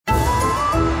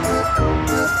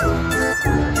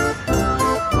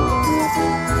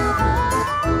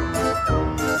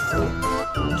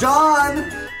John!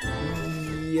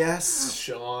 Yes,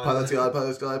 Sean. Pilot's Guide,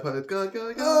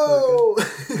 go. Oh!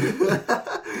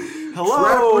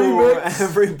 Hello,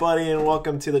 everybody, and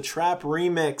welcome to the Trap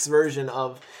Remix version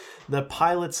of the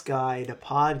Pilot's Guide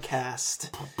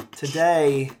podcast.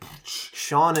 Today,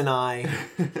 Sean and I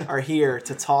are here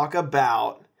to talk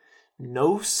about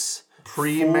Nos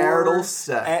Premarital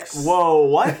sex. Whoa,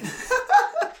 what?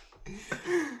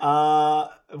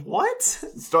 What?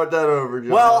 Start that over, John.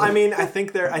 Well, I mean, I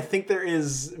think there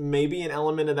is maybe an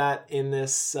element of that in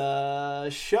this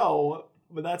show,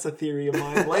 but that's a theory of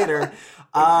mine later.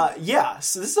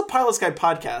 So this is a Pilot's Guide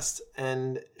podcast,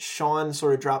 and Sean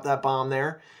sort of dropped that bomb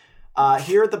there.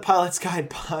 Here at the Pilot's Guide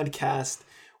podcast,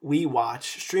 we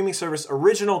watch streaming service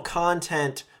original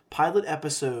content, pilot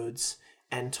episodes,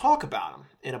 and talk about them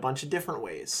in a bunch of different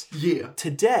ways. Yeah.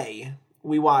 Today,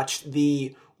 we watched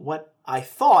what I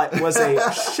thought was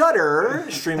a Shudder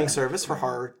streaming service for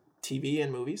horror TV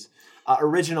and movies.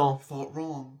 Original Thought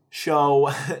wrong. show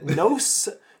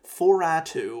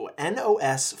Nosferatu,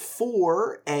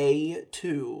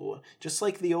 Nos4A2. Just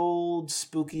like the old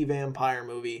spooky vampire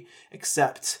movie,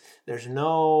 except there's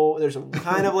a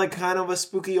kind of a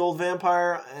spooky old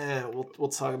vampire. We'll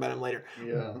talk about him later.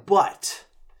 Yeah. But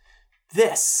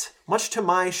this, much to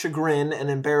my chagrin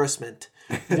and embarrassment,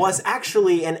 was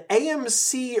actually an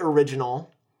AMC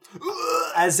original,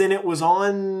 as in it was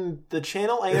on the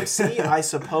channel AMC, I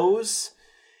suppose,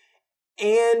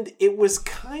 and it was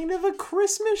kind of a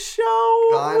Christmas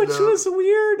show, which was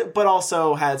weird, but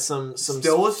also had some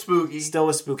Still was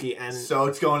spooky, and so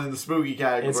it's going in the spooky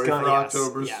category for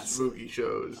October's spooky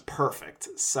shows.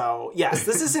 Perfect. So yes,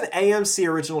 this is an AMC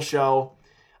original show.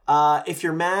 If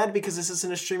you're mad because this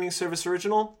isn't a streaming service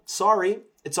original, sorry.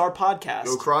 It's our podcast.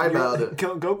 Go cry about it.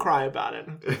 Go cry about it.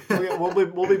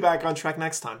 We'll be back on track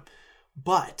next time.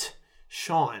 But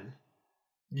Sean,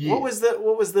 what was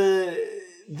the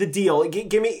deal?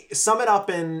 Sum it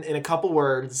up in a couple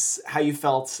words how you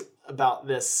felt about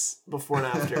this before and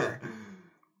after.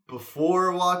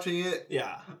 Before watching it?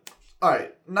 Yeah. All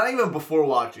right, not even before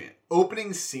watching it.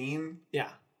 Opening scene. Yeah.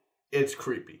 It's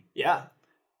creepy. Yeah.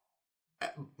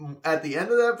 At the end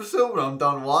of the episode, when I'm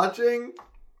done watching,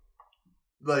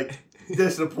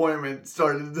 disappointment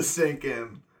started to sink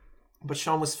in. But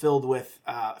Sean was filled with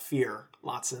fear.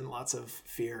 Lots and lots of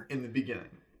fear. In the beginning.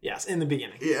 Yes, in the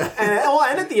beginning. Yeah.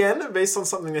 And at the end, based on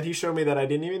something that he showed me that I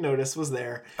didn't even notice was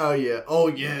there. Oh, yeah.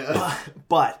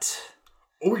 But.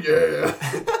 Oh, yeah.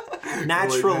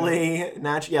 Naturally,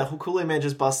 Kool-Aid Man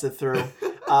just busted through.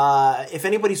 If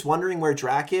anybody's wondering where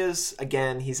Drac is,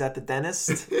 again, he's at the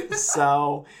dentist.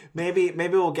 So maybe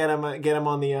we'll get him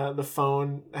on the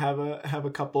phone, have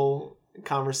a couple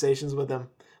conversations with him.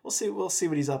 We'll see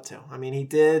what he's up to. I mean, he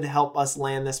did help us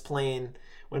land this plane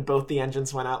when both the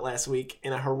engines went out last week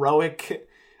in a heroic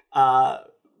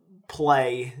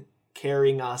play,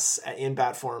 carrying us in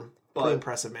bat form. Pretty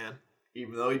impressive, man.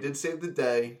 Even though he did save the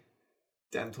day,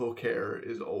 dental care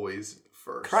is always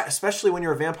first. Correct. Especially when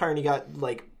you're a vampire and you got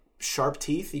sharp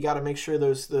teeth, you got to make sure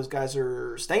those guys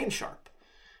are staying sharp.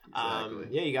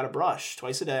 Exactly. You got to brush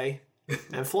twice a day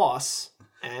and floss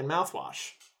and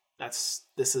mouthwash.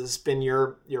 This has been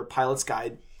your Pilot's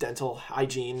Guide dental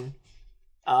hygiene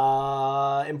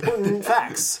important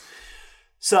facts.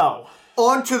 So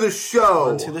on to the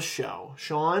show.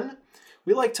 Sean,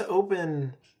 we like to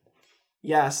open.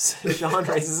 Yes, Sean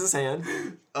raises his hand.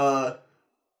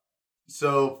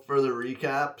 So for the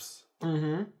recaps,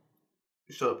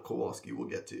 shut up, Kowalski. We'll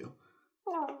get to you.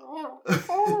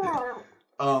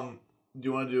 Do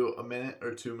you want to do a minute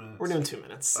or 2 minutes? We're doing 2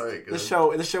 minutes. All right, good.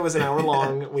 The show is an hour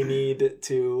long. We need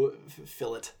to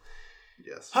fill it.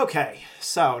 Yes. Okay,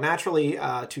 so naturally,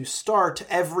 to start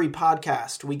every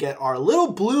podcast, we get our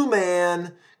little blue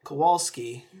man,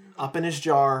 Kowalski, up in his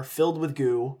jar, filled with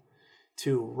goo,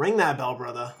 to ring that bell,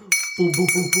 brother. Boom, boom,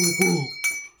 boom, boom, boom.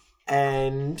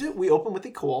 And we open with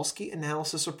the Kowalski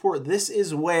analysis report. This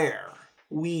is where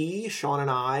we, Sean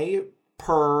and I,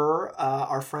 per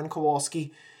our friend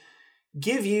Kowalski,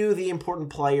 give you the important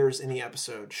players in the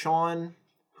episode. Sean,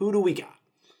 who do we got?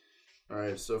 All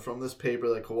right, so from this paper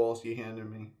that Kowalski handed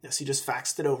me. Yes, he just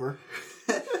faxed it over.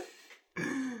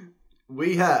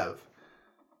 We have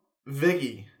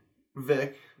Vicky.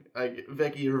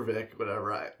 Vicky or Vic,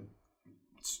 whatever.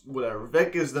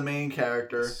 Vic is the main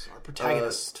character. Our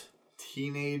protagonist.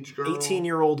 Teenage girl.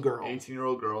 18-year-old girl.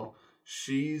 18-year-old girl.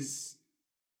 She's...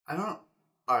 Alright,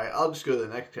 I'll just go to the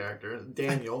next character.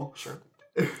 Daniel. Sure.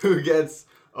 Who gets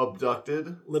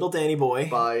abducted. Little Danny boy.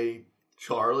 By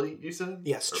Charlie, you said?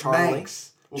 Yes, Charlie.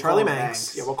 Manx. Charlie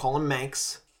Manx. Yeah, we'll call him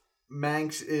Manx.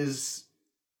 Manx is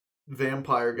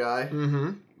vampire guy.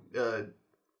 Mm-hmm.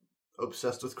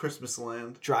 obsessed with Christmas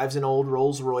Land. Drives an old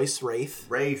Rolls Royce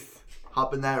Wraith.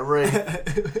 Hop in that Wraith.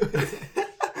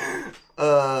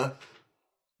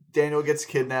 Daniel gets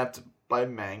kidnapped by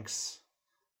Manx.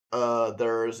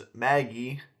 There's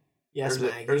Maggie. Yes,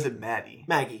 Maggie. Or is it Maddie?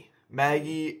 Maggie.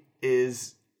 Maggie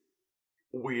is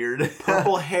weird.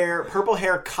 Purple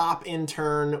hair cop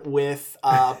intern with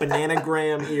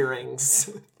bananagram earrings.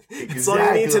 Exactly. That's all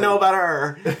you need to know about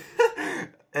her.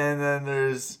 And then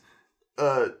there's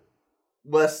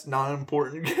less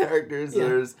non-important characters. Yeah.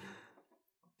 There's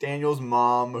Daniel's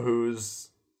mom, who's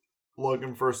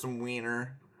looking for some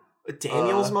wiener.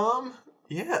 Daniel's mom?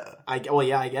 Yeah. I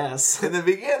guess. In the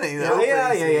beginning.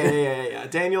 Yeah.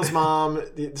 Daniel's mom,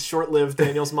 the short-lived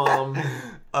Daniel's mom.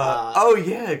 Oh,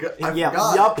 yeah. I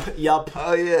forgot. Yup.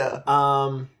 Oh, yeah.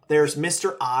 There's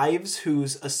Mr. Ives,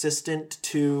 who's assistant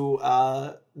to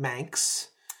Manx.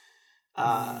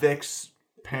 Vic's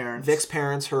parents. Vic's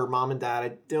parents, her mom and dad.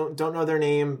 I don't know their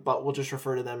name, but we'll just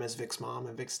refer to them as Vic's mom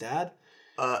and Vic's dad.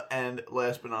 And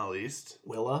last but not least,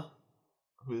 Willa.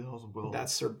 Who the hell's Willa?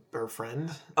 That's her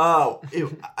friend. Oh,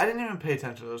 I didn't even pay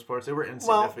attention to those parts. They were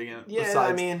insignificant. Well, yeah,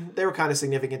 I mean, they were kind of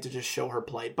significant to just show her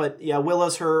plight. But yeah,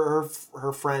 Willa's her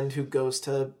friend who goes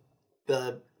to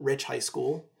the rich high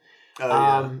school.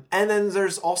 And then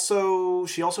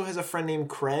she also has a friend named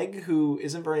Craig who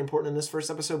isn't very important in this first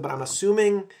episode, but I'm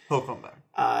assuming he'll come back.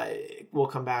 Will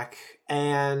come back.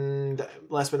 And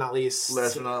last but not least,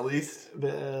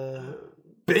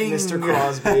 Bing.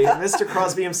 Mr.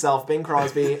 Crosby himself, Bing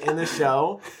Crosby, in the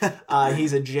show.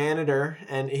 He's a janitor,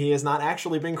 and he is not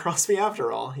actually Bing Crosby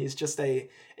after all. He's just a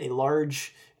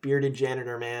large bearded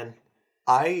janitor man.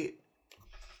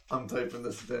 I'm typing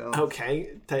this down.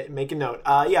 Okay, make a note.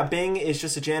 Bing is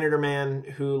just a janitor man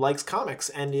who likes comics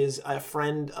and is a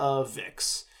friend of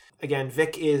Vic's. Again,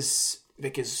 Vic is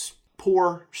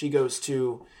poor. She goes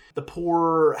to the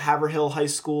poor Haverhill High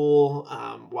School,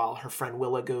 while her friend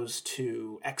Willa goes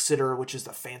to Exeter, which is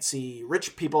the fancy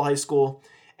rich people high school.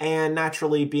 And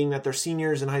naturally, being that they're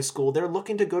seniors in high school, they're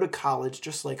looking to go to college,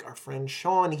 just like our friend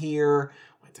Sean here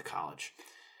went to college.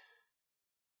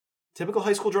 Typical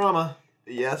high school drama.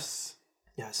 Yes.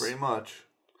 Pretty much.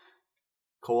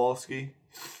 Kowalski,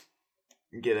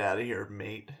 get out of here,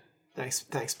 mate.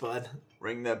 Thanks, bud.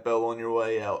 Ring that bell on your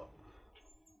way out.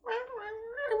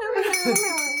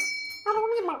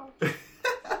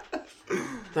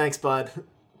 Thanks, bud.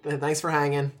 Thanks for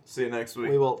hanging. See you next week.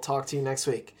 We will talk to you next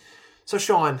week. So,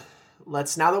 Sean,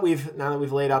 now that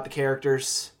we've laid out the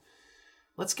characters,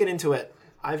 let's get into it.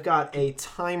 I've got a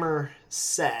timer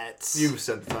set. You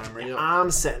set the timer, yeah. I'm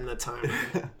setting the timer.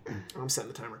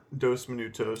 Dos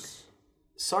minutos.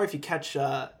 Sorry if you catch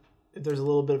if there's a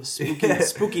little bit of a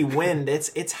spooky wind.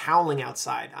 It's howling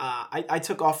outside. I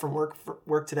took off from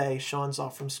work today. Sean's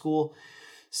off from school.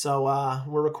 So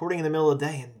we're recording in the middle of the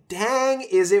day, and dang,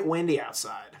 is it windy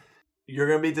outside. You're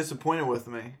going to be disappointed with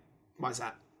me. Why's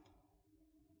that?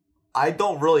 I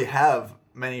don't really have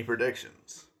many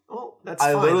predictions. Oh, that's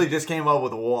fine. I literally just came up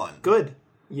with one. Good.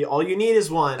 all you need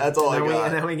is one. That's all I got.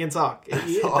 And then we can talk.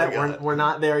 We're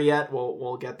not there yet.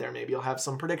 We'll get there. Maybe you'll have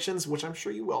some predictions, which I'm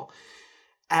sure you will.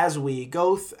 As we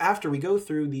go, after we go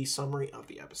through the summary of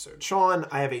the episode. Sean,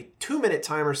 I have a 2-minute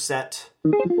timer set.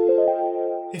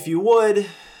 If you would,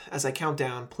 as I count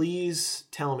down, please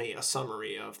tell me a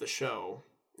summary of the show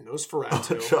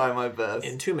Nosferatu. I'll try my best.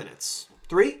 In 2 minutes.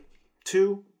 3,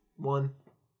 2, 1,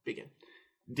 begin.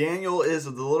 Daniel is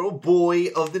the little boy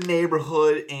of the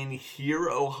neighborhood in here,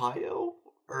 Ohio?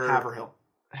 Or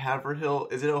Haverhill.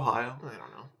 Is it Ohio? I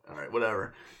don't know. All right,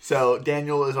 whatever. So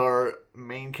Daniel is our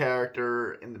main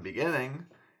character in the beginning.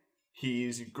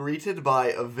 He's greeted by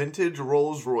a vintage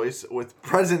Rolls Royce with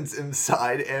presents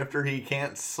inside after he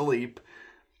can't sleep.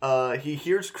 He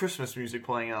hears Christmas music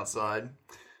playing outside.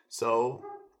 So,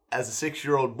 as a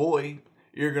 6-year-old boy,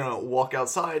 you're going to walk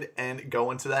outside and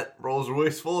go into that Rolls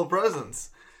Royce full of presents.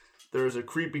 There's a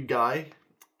creepy guy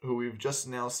who we've just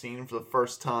now seen for the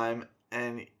first time,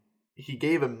 and he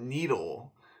gave a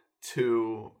needle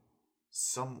to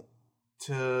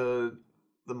the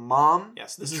mom.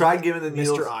 Yes, this tried giving the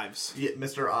needle. Mr. Ives. Yeah,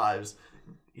 Mr. Ives.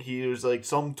 He was like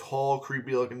some tall,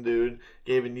 creepy looking dude.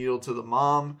 Gave a needle to the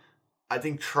mom. I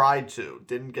think tried to.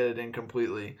 Didn't get it in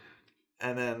completely.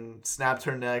 And then snapped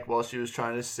her neck while she was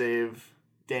trying to save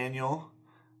Daniel.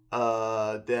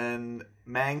 Then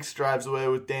Manx drives away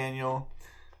with Daniel.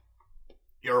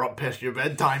 You're up past your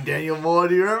bedtime, Daniel Moore.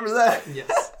 Do you remember that?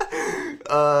 Yes.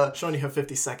 Sean, you have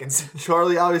 50 seconds.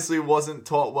 Charlie obviously wasn't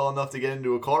taught well enough to get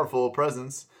into a car full of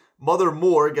presents. Mother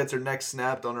Moore gets her neck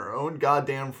snapped on her own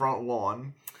goddamn front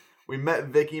lawn. We met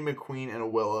Vicky McQueen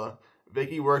and Willa.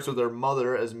 Vicky works with her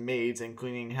mother as maids and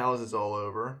cleaning houses all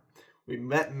over. We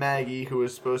met Maggie, who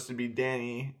was supposed to be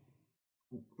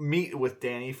meet with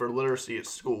Danny for literacy at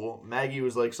school. Maggie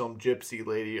was like some gypsy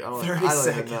lady. I don't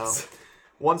even know.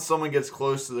 Once someone gets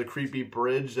close to the creepy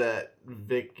bridge that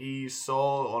Vicky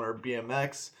saw on her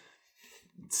BMX,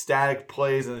 static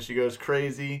plays and she goes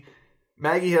crazy.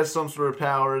 Maggie has some sort of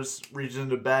powers, reaches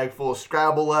into a bag full of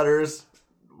Scrabble letters.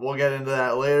 We'll get into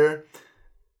that later.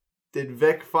 Did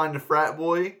Vic find a frat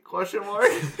boy? Question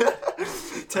mark.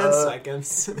 10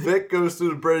 seconds. Vic goes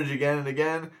through the bridge again and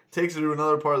again, takes her to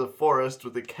another part of the forest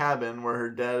with a cabin where her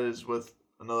dad is with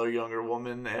another younger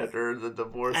woman after the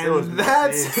divorce. And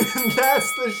that's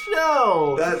the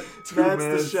show. That's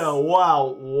the show.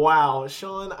 Wow,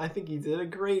 Sean, I think you did a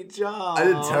great job. I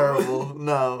did terrible.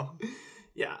 No.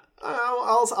 Yeah.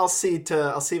 I'll see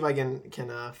if I can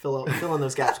fill in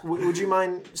those gaps. Would you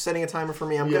mind setting a timer for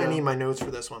me? I'm gonna need my notes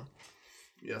for this one.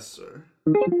 Yes, sir.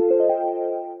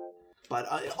 But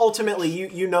ultimately,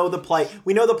 you know the plight.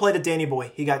 We know the plight of Danny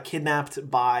Boy. He got kidnapped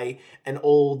by an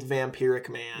old vampiric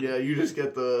man. Yeah, you just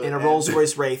get in a Rolls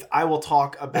Royce Wraith. I will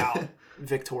talk about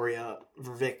Victoria,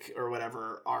 Vic, or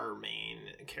whatever, our main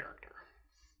character.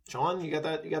 Sean, you got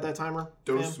that? You got that timer?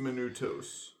 Dos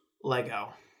minutos.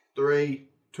 Lego. 3,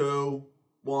 2,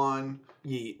 1.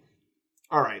 Yeet.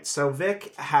 All right. So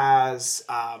Vic has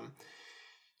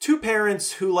two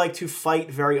parents who like to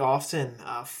fight very often.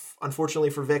 Unfortunately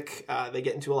for Vic, they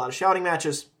get into a lot of shouting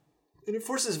matches, and it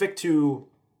forces Vic to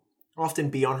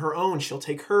often be on her own. She'll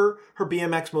take her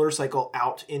BMX motorcycle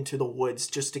out into the woods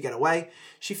just to get away.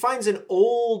 She finds an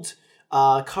old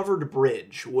covered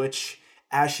bridge, which,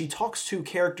 as she talks to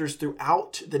characters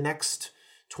throughout the next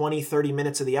 20, 30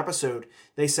 minutes of the episode,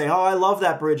 they say, "Oh, I love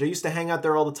that bridge. I used to hang out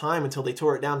there all the time until they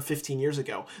tore it down 15 years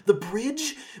ago." The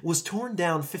bridge was torn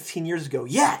down 15 years ago,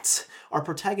 yet our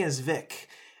protagonist, Vic,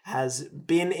 has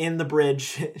been in the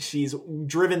bridge. She's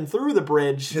driven through the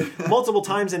bridge multiple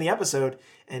times in the episode,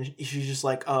 and she's just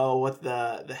like, "Oh, what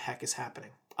the heck is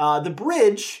happening?" The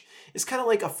bridge is kind of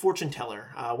like a fortune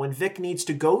teller. When Vic needs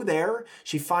to go there,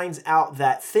 she finds out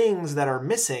that things that are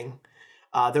missing,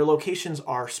 their locations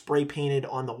are spray painted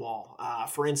on the wall.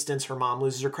 For instance, her mom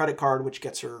loses her credit card, which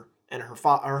gets her and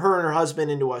her husband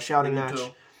into a shouting match.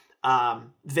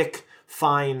 Vic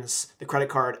finds the credit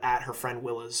card at her friend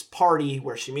Willa's party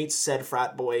where she meets said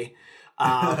frat boy.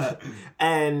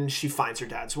 And she finds her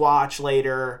dad's watch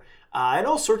later. And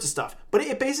all sorts of stuff. But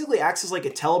it basically acts as like a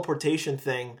teleportation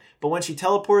thing. But when she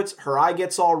teleports, her eye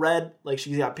gets all red. Like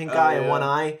she's got pink eye and one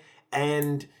eye.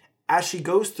 And as she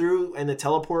goes through and the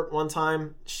teleport one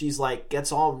time, she's like,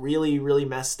 gets all really, really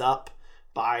messed up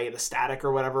by the static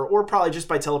or whatever. Or probably just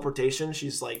by teleportation.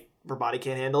 She's like, her body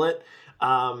can't handle it.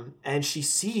 And she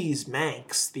sees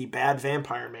Manx, the bad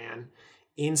vampire man,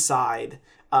 inside.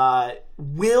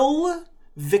 Will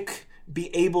Vic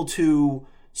be able to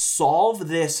solve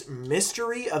this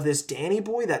mystery of this Danny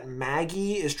boy that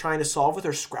Maggie is trying to solve with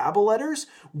her Scrabble letters?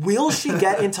 Will she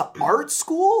get into art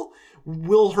school?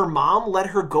 Will her mom let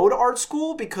her go to art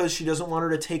school because she doesn't want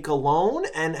her to take a loan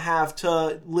and have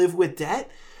to live with debt?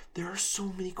 There are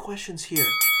so many questions here.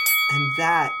 And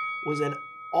that was an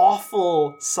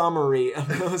awful summary of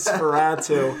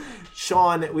Nosferatu.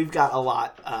 Sean, we've got a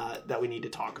lot that we need to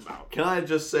talk about. Can I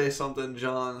just say something,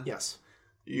 John? Yes.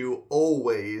 You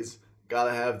always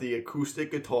gotta have the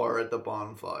acoustic guitar at the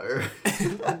bonfire.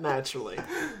 Naturally.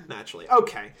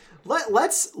 Okay.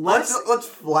 Let's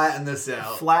flatten this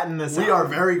out. We are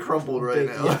very crumpled right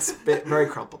now. Yes, very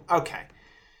crumpled. Okay.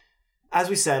 As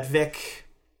we said, Vic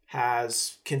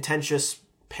has contentious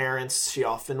parents. She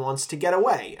often wants to get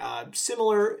away.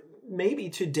 Similar maybe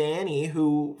to Danny,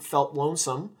 who felt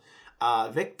lonesome.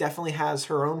 Vic definitely has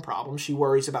her own problems. She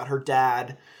worries about her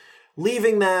dad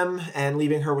leaving them and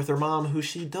leaving her with her mom, who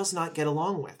she does not get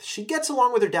along with. She gets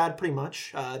along with her dad pretty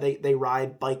much. They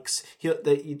ride bikes.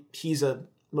 He's a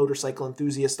motorcycle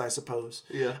enthusiast, I suppose.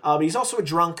 Yeah. But he's also a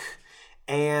drunk,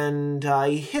 and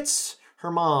he hits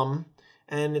her mom,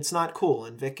 and it's not cool,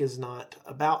 and Vic is not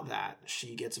about that.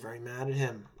 She gets very mad at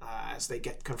him as they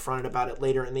get confronted about it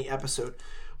later in the episode.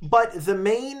 But the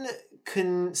main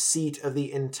conceit of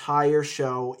the entire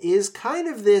show is kind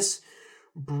of this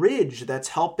bridge that's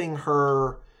helping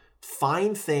her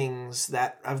find things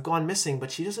that have gone missing, but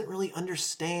she doesn't really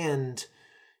understand,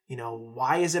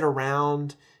 why is it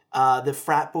around? The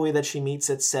frat boy that she meets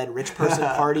at said rich person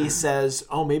party says,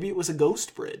 "Oh, maybe it was a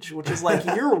ghost bridge," which is like,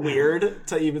 you're weird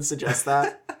to even suggest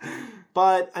that.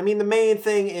 But I mean, the main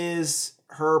thing is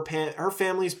her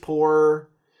family's poor,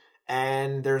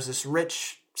 and there's this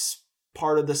rich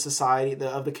part of the society,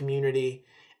 of the community,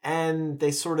 and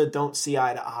they sort of don't see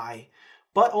eye to eye.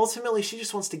 But ultimately, she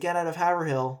just wants to get out of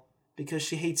Haverhill because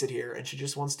she hates it here and she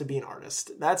just wants to be an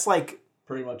artist. That's like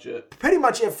pretty much it. Pretty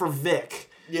much it for Vic.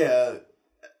 Yeah,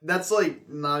 that's like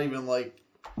not even like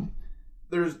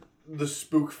there's the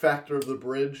spook factor of the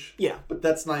bridge. Yeah, but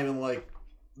that's not even like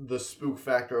the spook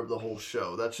factor of the whole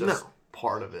show. That's just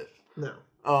part of it. No.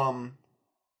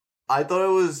 I thought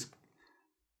it was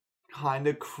kind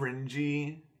of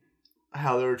cringy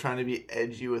how they were trying to be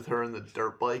edgy with her in the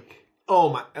dirt bike.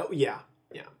 Oh yeah.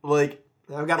 Like,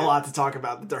 I've got a lot to talk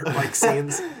about the dirt bike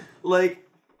scenes. Like,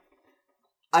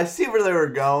 I see where they were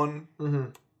going,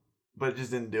 but it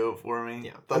just didn't do it for me.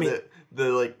 Yeah, I mean, the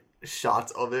like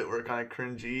shots of it were kind of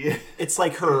cringy. It's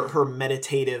like her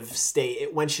meditative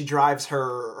state when she drives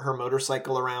her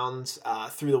motorcycle around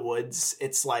through the woods.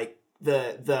 It's like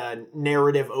the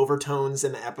narrative overtones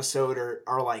in the episode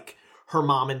are like her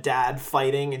mom and dad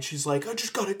fighting, and she's like, I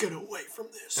just gotta get away from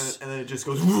this. And then it just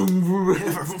goes...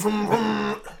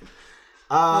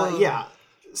 yeah.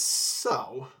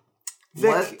 So,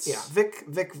 Vic,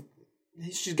 Vic,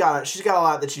 she's got a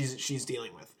lot that she's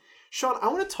dealing with. Sean, I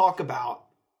want to talk about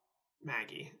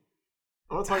Maggie.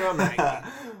 I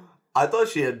thought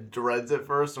she had dreads at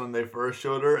first when they first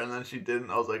showed her, and then she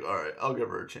didn't. I was like, all right, I'll give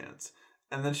her a chance.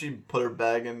 And then she put her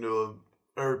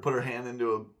hand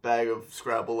into a bag of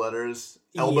Scrabble letters,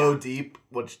 elbow deep,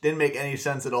 which didn't make any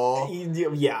sense at all.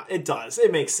 Yeah, it does.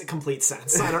 It makes complete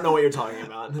sense. I don't know what you're talking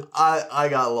about. I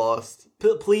got lost.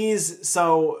 Please,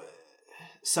 so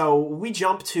we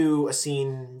jump to a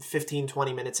scene 15,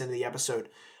 20 minutes into the episode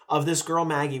of this girl,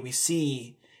 Maggie. We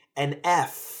see an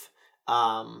F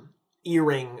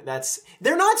earring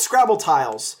they're not Scrabble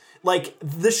tiles. Like,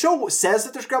 the show says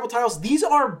that they're Scrabble tiles. These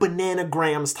are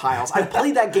Bananagrams tiles. I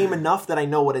played that game enough that I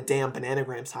know what a damn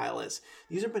Bananagrams tile is.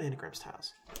 These are Bananagrams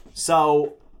tiles.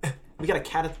 So, we got a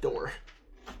cat at the door.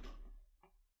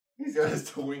 He's got his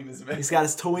toy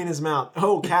in his mouth.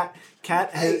 Oh, cat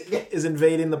is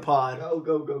invading the pod.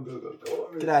 Go.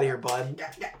 Get out of here, bud.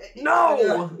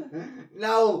 No!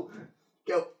 No!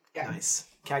 Go. Nice.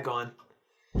 Cat gone.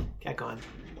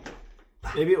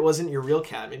 Maybe it wasn't your real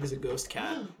cat. Maybe it's a ghost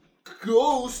cat.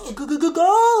 Ghost!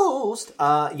 Ghost!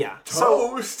 Yeah.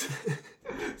 Toast!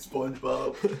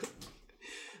 SpongeBob.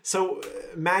 So,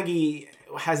 Maggie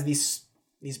has these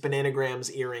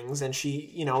Bananagrams earrings, and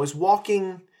she, is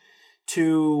walking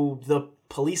to the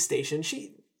police station.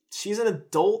 She's an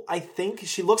adult, I think.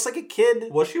 She looks like a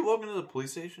kid. Was she walking to the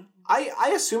police station?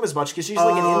 I assume as much, because she's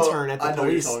like an intern at the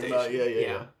police station. About.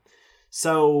 Yeah.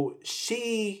 So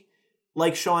she,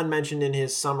 like Sean mentioned in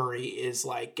his summary, is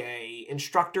like a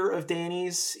instructor of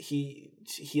Danny's. He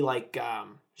like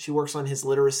she works on his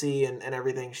literacy and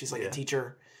everything. She's like a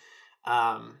teacher.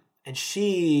 And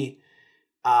she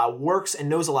works and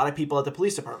knows a lot of people at the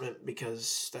police department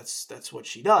because that's what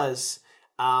she does.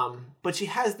 But she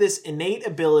has this innate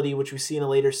ability, which we see in a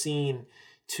later scene,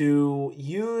 to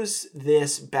use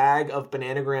this bag of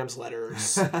Bananagrams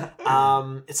letters.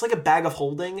 It's like a bag of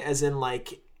holding, as in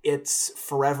like it's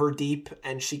forever deep,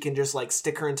 and she can just like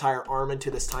stick her entire arm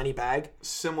into this tiny bag.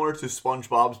 Similar to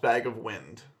SpongeBob's bag of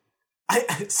wind.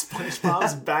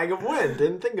 SpongeBob's bag of wind.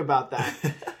 Didn't think about that.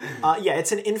 Yeah,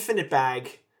 it's an infinite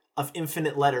bag of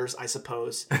infinite letters, I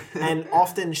suppose. And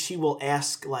often she will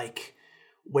ask like,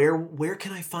 where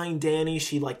can I find Danny?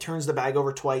 She like turns the bag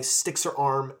over twice, sticks her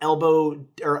arm, elbow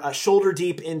or shoulder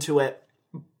deep into it.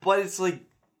 But it's like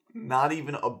not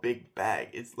even a big bag.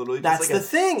 It's literally just like the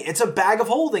thing. It's a bag of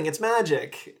holding. It's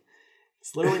magic.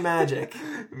 It's literally magic.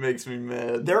 It makes me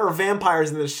mad. There are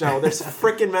vampires in this show. There's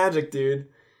freaking magic, dude.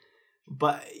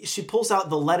 But she pulls out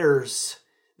the letters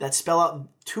that spell out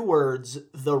two words,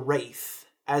 the Wraith,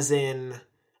 as in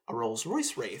a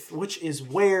Rolls-Royce Wraith, which is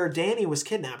where Danny was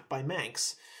kidnapped by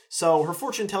Manx. So her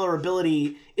fortune teller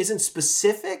ability isn't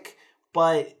specific,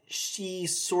 but she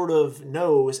sort of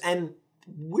knows. And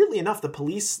weirdly enough, the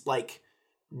police like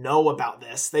know about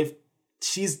this.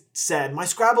 She's said, my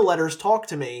Scrabble letters talk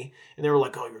to me. And they were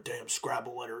like, oh, your damn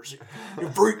Scrabble letters. You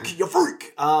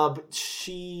freak. But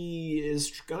she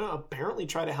is going to apparently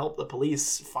try to help the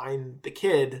police find the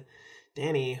kid,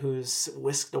 Danny, who's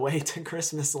whisked away to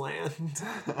Christmas land.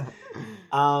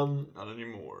 Not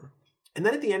anymore. And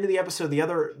then at the end of the episode,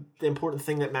 the important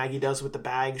thing that Maggie does with the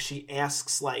bag, she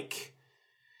asks like,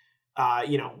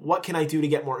 what can I do to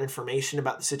get more information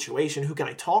about the situation? Who can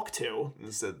I talk to? And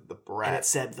it said the brat. And it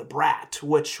said the brat,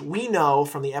 which we know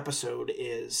from the episode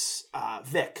is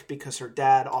Vic, because her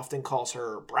dad often calls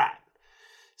her brat.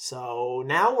 So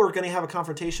now we're going to have a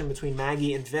confrontation between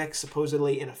Maggie and Vic,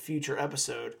 supposedly in a future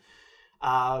episode.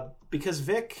 Because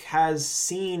Vic has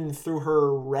seen through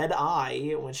her red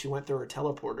eye when she went through her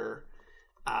teleporter,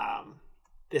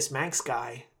 this Manx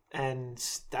guy, and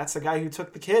that's the guy who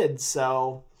took the kid.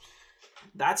 So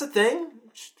that's a thing.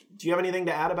 Do you have anything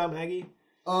to add about Maggie?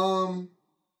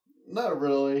 Not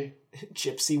really.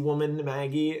 Gypsy woman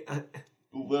Maggie.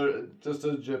 Just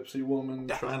a gypsy woman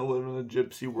trying to live in a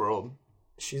gypsy world.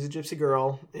 She's a gypsy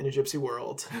girl in a gypsy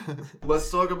world. Let's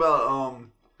talk about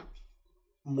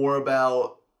more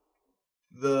about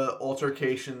the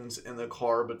altercations in the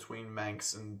car between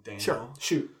Manx and Daniel. Sure,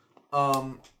 shoot.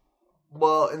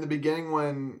 Well, in the beginning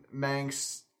when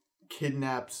Manx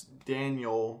kidnaps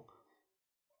Daniel,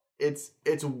 it's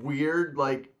weird,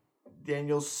 like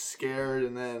Daniel's scared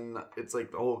and then it's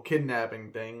like the whole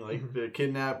kidnapping thing. Like the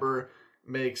kidnapper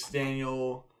makes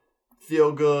Daniel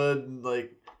feel good,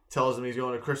 like tells him he's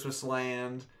going to Christmas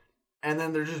Land, and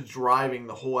then they're just driving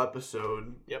the whole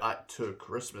episode to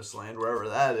Christmas Land, wherever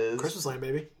that is. Christmas Land,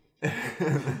 baby.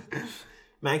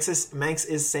 Manx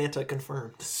is Santa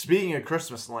confirmed. Speaking of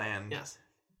Christmas Land, yes,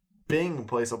 Bing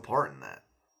plays a part in that.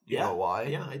 You know why?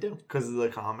 Yeah, I do. Because of the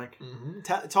comic.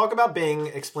 Mm-hmm. Talk about Bing.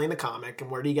 Explain the comic and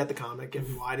where do you get the comic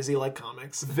and why does he like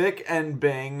comics? Vic and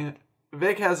Bing.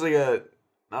 Vic has like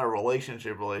not a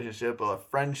relationship, but a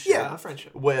friendship. Yeah, a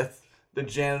friendship with the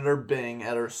janitor Bing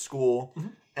at her school. Mm-hmm.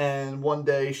 And one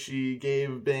day she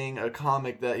gave Bing a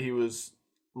comic that he was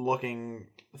looking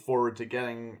forward to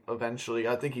getting eventually.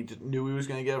 I think he knew he was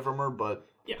going to get it from her, but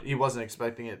he wasn't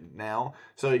expecting it now.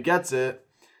 So he gets it.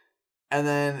 And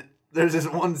then there's this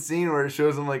one scene where it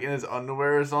shows him like in his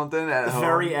underwear or something at home.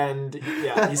 Very end.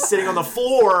 Yeah, he's sitting on the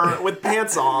floor with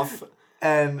pants off.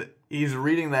 And he's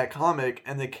reading that comic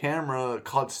and the camera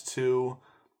cuts to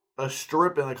a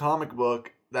strip in the comic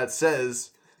book that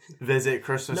says, visit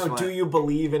Christmas Land. Do you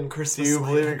believe in Christmas Land? Do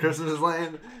you believe in Christmas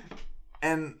Land?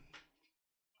 And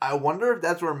I wonder if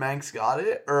that's where Manx got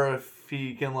it, or if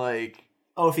he can like...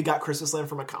 Oh, if he got Christmas Land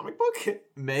from a comic book?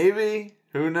 Maybe.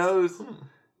 Who knows?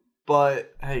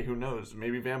 But, hey, who knows?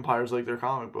 Maybe vampires like their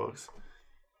comic books.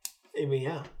 I mean,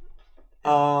 yeah.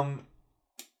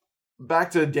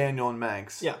 Back to Daniel and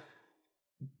Manx. Yeah.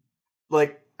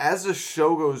 Like, as the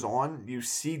show goes on, you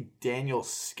see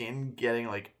Daniel's skin getting,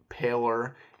 like,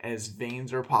 paler, and his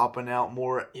veins are popping out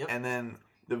more. Yep. And then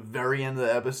the very end of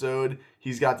the episode,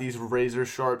 he's got these razor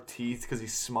sharp teeth because he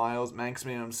smiles. Manx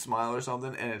made him smile or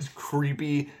something, and it's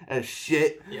creepy as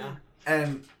shit. Yeah.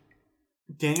 And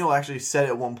Daniel actually said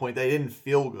at one point that he didn't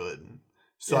feel good.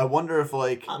 So I wonder if,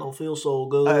 like... I don't feel so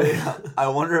good. I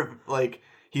wonder if, like,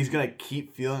 he's going to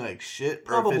keep feeling like shit.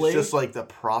 Probably. Or if it's just, like, the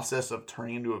process of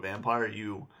turning into a vampire,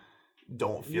 you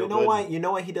don't feel good. Why? You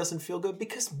know why he doesn't feel good?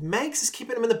 Because Manx is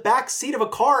keeping him in the back seat of a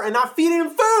car and not feeding him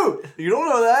food. You don't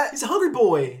know that? He's a hungry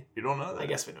boy. You don't know that? I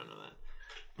guess we don't know that.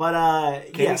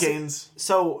 But, Canes.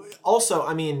 So, also,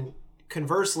 I mean,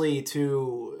 conversely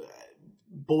to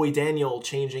boy Daniel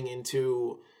changing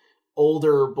into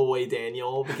older boy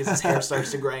Daniel because his hair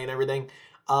starts to gray and everything,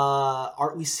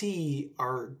 we see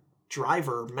our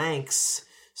driver, Manx,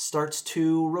 starts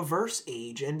to reverse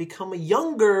age and become a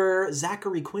younger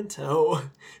Zachary Quinto,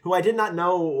 who I did not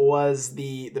know was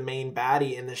the main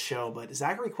baddie in this show, but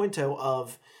Zachary Quinto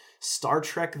of Star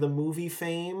Trek the movie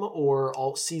fame or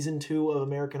season 2 of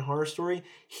American Horror Story.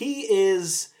 He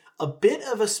is a bit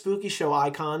of a spooky show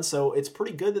icon, so it's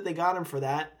pretty good that they got him for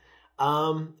that.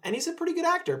 And he's a pretty good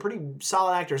actor, pretty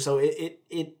solid actor, so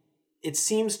it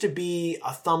seems to be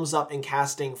a thumbs up in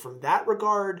casting from that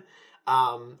regard.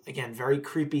 Again, very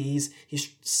creepy.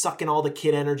 He's sucking all the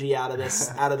kid energy out of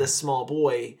this small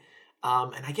boy.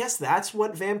 And I guess that's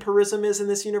what vampirism is in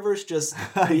this universe. Just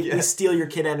we steal your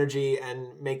kid energy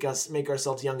and make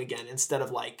ourselves young again instead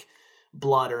of like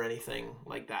blood or anything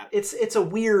like that. It's a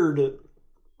weird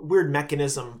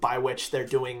mechanism by which they're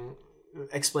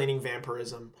explaining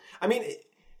vampirism. I mean,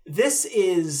 this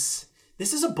is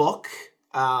a book,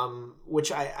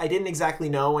 which I didn't exactly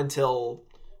know until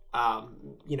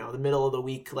the middle of the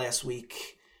week last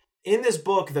week. In this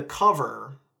book, the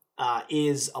cover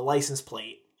is a license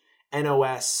plate,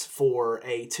 NOS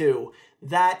 4A2.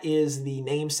 That is the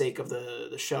namesake of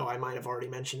the show. I might have already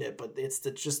mentioned it, but it's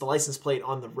just the license plate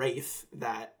on the Wraith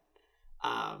that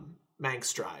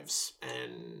Manx drives.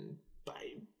 And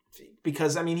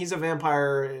because, I mean, he's a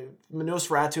vampire.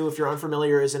 Nosferatu, if you're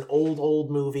unfamiliar, is an old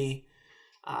movie.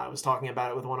 I was talking about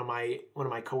it with one of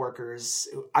my coworkers.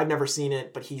 I've never seen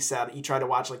it, but he said he tried to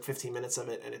watch like 15 minutes of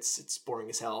it, and it's boring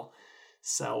as hell.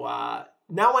 So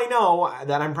now I know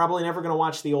that I'm probably never going to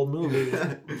watch the old movie,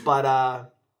 but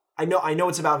I know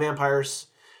it's about vampires.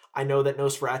 I know that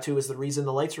Nosferatu is the reason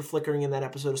the lights were flickering in that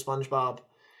episode of SpongeBob,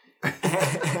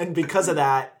 and because of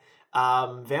that,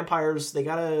 vampires they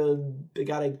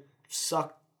gotta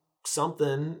suck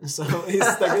something. So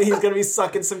he's gonna be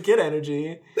sucking some kid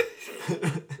energy.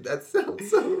 That sounds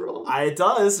so wrong. It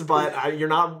does, but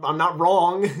I'm not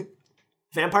wrong.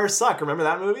 Vampires Suck. Remember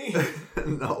that movie?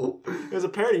 No. It was a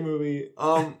parody movie.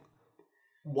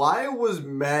 Why was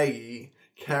Maggie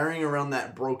carrying around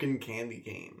that broken candy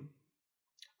cane?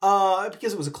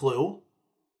 Because it was a clue.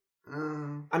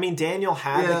 I mean, Daniel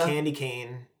had the candy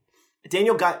cane.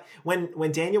 Daniel got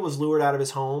when Daniel was lured out of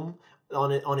his home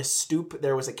on his stoop.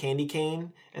 There was a candy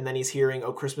cane, and then he's hearing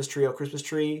 "Oh Christmas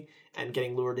Tree," and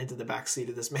getting lured into the backseat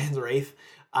of this man's Wraith.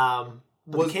 But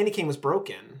the candy cane was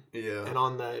broken. Yeah. And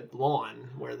on the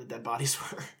lawn where the dead bodies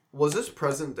were. Was this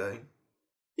present day?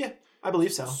 Yeah, I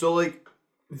believe so. So, like,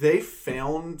 they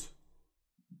found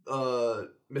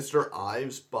Mr.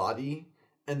 Ives' body,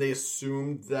 and they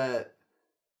assumed that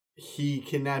he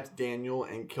kidnapped Daniel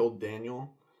and killed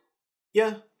Daniel.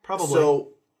 Yeah, probably.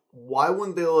 So, why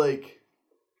wouldn't they, like...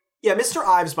 Yeah, Mr.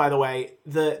 Ives, by the way,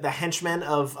 the henchman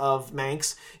of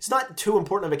Manx, he's not too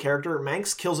important of a character.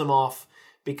 Manx kills him off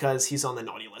because he's on the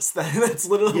naughty list. That's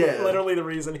literally the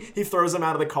reason. He throws him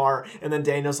out of the car, and then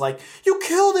Daniel's like, "You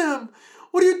killed him!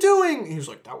 What are you doing?" He's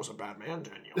like, "That was a bad man,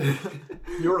 Daniel.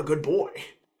 You're a good boy."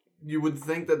 You would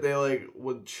think that they, like,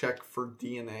 would check for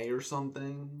DNA or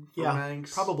something for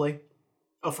Manx. Probably.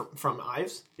 Oh, from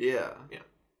Ives? Yeah. Yeah.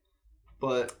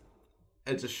 But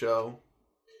it's a show.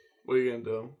 What are you going to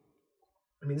do?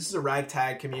 I mean, this is a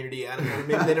ragtag community. I don't know.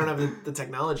 Maybe they don't have the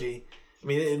technology. I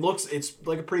mean, it's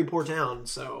like a pretty poor town,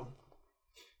 so.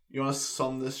 You want to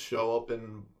sum this show up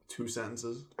in 2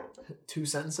 sentences? 2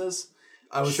 sentences?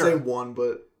 I would say 1,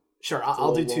 but... Sure,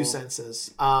 I'll do 2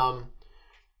 sentences.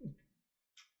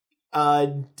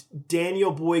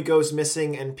 Daniel Boy goes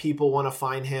missing and people want to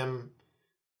find him.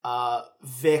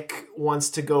 Vic wants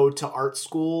to go to art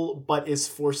school, but is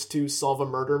forced to solve a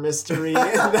murder mystery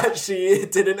that she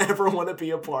didn't ever want to be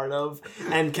a part of,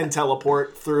 and can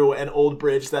teleport through an old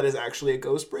bridge that is actually a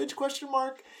ghost bridge, ?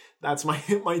 That's my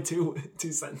two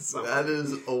sentences. That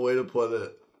is a way to put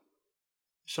it.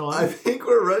 Sean? I think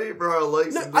we're ready for our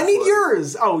likes. No, I need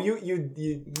yours. Oh,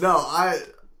 you. No,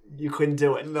 you couldn't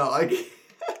do it. No, I can't.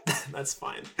 That's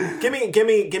fine. Give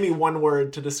me one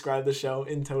word to describe the show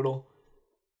in total.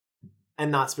 And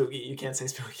not spooky. You can't say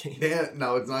spooky. Yeah,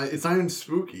 no, it's not. It's not even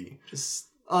spooky. Just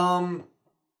I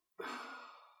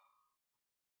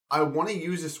want to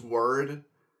use this word.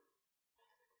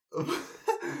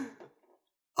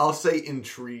 I'll say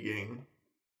intriguing.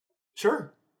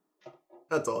 Sure.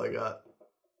 That's all I got.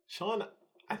 Sean,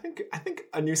 I think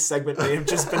a new segment may have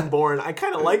just been born. I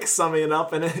kind of like summing it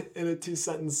up in a 2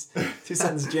 sentence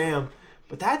jam.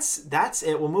 But that's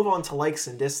it. We'll move on to likes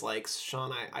and dislikes.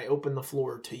 Sean, I open the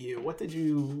floor to you. What did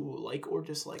you like or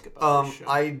dislike about the show?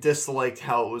 I disliked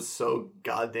how it was so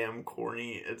goddamn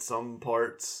corny at some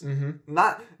parts. Mm-hmm.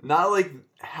 Not like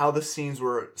how the scenes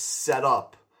were set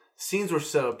up. Scenes were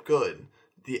set up good.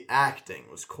 The acting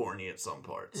was corny at some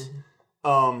parts.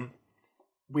 Mm-hmm.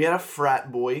 We had a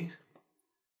frat boy.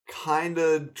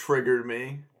 Kinda triggered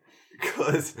me.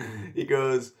 Because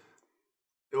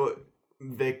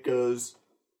Vic goes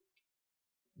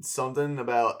something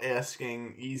about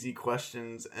asking easy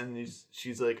questions, and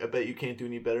she's like, "I bet you can't do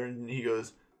any better." And he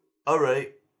goes, "All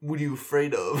right, what are you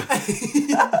afraid of?"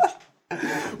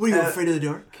 What are you afraid of the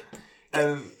dark?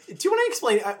 And do you want to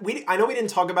explain? I know we didn't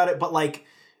talk about it, but like,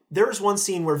 there's one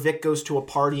scene where Vic goes to a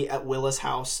party at Willa's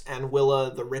house, and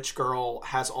Willa, the rich girl,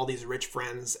 has all these rich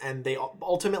friends, and they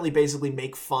ultimately basically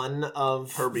make fun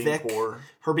of her being Vic, poor.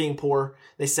 Her being poor.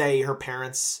 They say her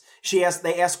parents. They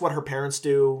ask what her parents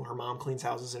do. Her mom cleans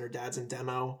houses, and her dad's in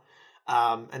demo.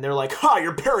 And they're like, "Ha!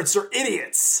 Your parents are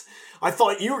idiots. I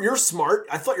thought you're smart.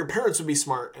 I thought your parents would be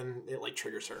smart." And it like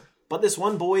triggers her. But this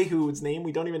one boy whose name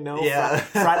we don't even know,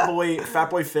 frat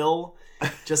boy Phil,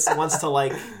 just wants to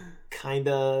like.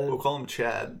 We'll call him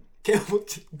Chad.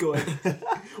 Go ahead.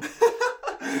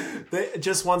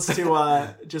 just wants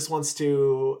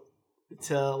to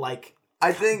like.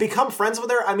 I think become friends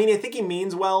with her. I mean, I think he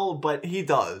means well, but he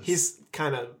does. He's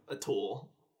kind of a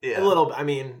tool. Yeah, a little bit. I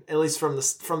mean, at least from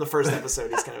the first episode,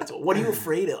 he's kind of a tool. What are you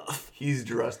afraid of? He's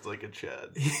dressed like a Chad.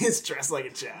 He's dressed like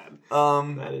a Chad.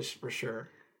 That is for sure.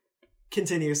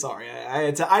 Continue. Sorry,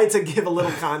 I had to give a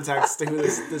little context to who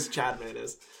this Chad man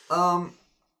is.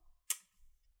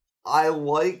 I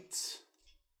liked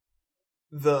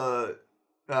the.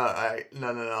 No.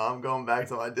 I'm going back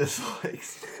to my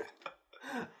dislikes.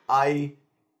 I'm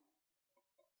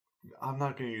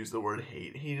not going to use the word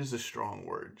hate. Hate is a strong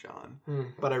word, John.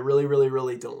 But I really, really,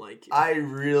 really don't like you. I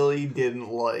really didn't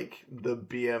like the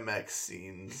BMX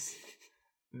scenes.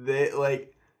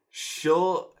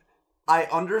 I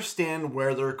understand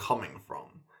where they're coming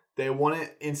from. They want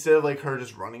it, instead of like her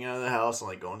just running out of the house and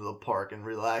like going to the park and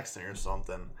relaxing or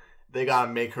something, they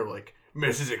gotta make her like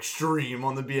Mrs. Extreme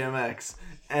on the BMX.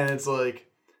 And it's like,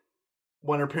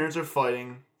 when her parents are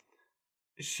fighting,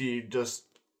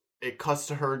 it cuts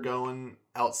to her going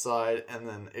outside, and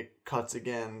then it cuts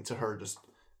again to her just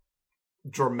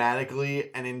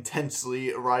dramatically and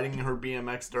intensely riding her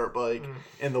BMX dirt bike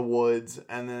in the woods,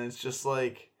 and then it's just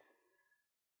like,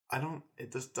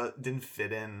 it just didn't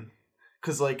fit in.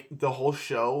 Because, like, the whole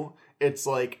show, it's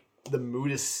like the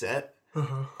mood is set,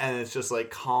 and it's just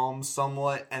like calm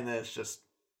somewhat, and then it's just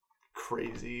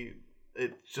crazy.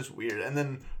 It's just weird. And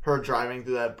then her driving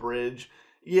through that bridge,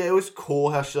 yeah, it was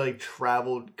cool how she, like,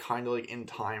 traveled kind of, like, in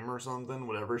time or something,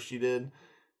 whatever she did.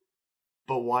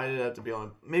 But why did it have to be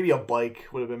on... Maybe a bike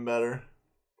would have been better.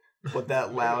 With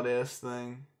that loud-ass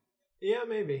thing. Yeah,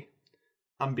 maybe.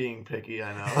 I'm being picky,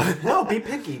 I know. No, be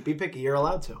picky. Be picky. You're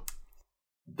allowed to.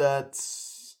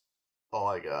 That's all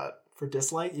I got. For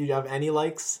dislike? You have any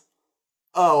likes?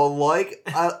 Oh, like...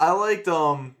 I liked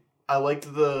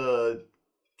the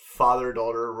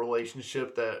father-daughter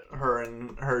relationship that her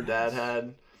and her dad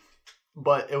had.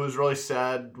 But it was really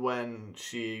sad when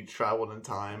she traveled in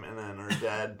time and then her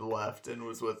dad left and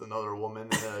was with another woman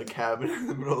in a cabin in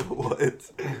the middle of the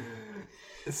woods.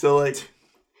 So, like,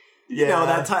 yeah. You know,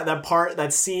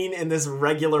 that scene in this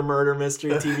regular murder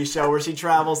mystery TV show where she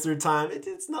travels through time,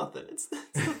 it's nothing. It's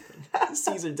nothing.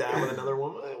 Sees her dad with another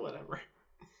woman, whatever.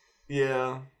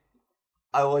 Yeah.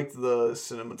 I liked the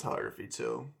cinematography,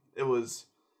 too. It was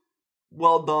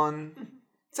well done.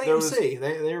 It's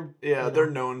AMC. They're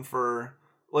known for,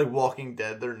 like, Walking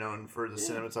Dead. They're known for the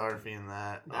cinematography in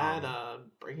that.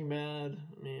 Breaking Bad.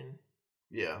 I mean,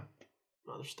 yeah,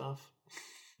 other stuff.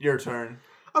 Your turn.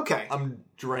 Okay, I'm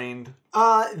drained.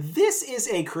 This is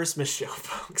a Christmas show,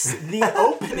 folks. The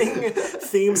opening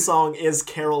theme song is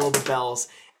 "Carol of the Bells,"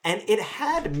 and it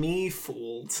had me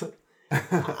fooled.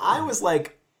 I was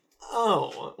like,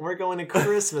 "Oh, we're going to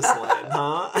Christmas land,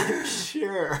 huh?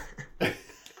 Sure."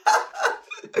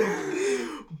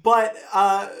 But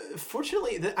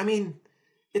fortunately, I mean,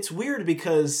 it's weird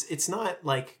because it's not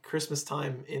like Christmas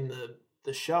time in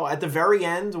the show. At the very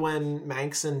end, when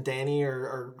Manx and Danny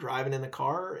are driving in the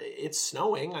car, it's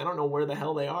snowing. I don't know where the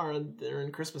hell they are. They're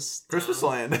in Christmas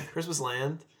land. Christmas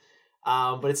land.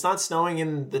 But it's not snowing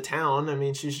in the town. I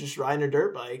mean, she's just riding her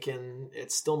dirt bike, and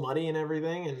it's still muddy and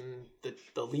everything, and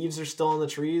the leaves are still on the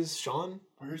trees. Sean,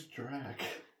 where's Drac?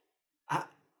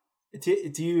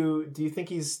 Do you think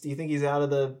he's out of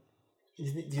the? Do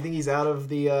you think he's out of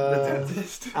the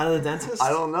dentist? Out of the dentist? I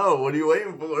don't know. What are you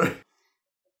waiting for?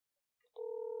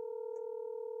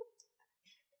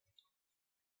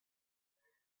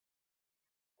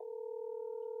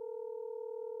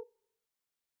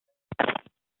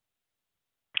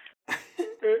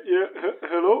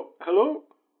 Hello.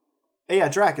 Hey, yeah,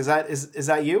 Drac, is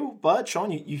that you, bud?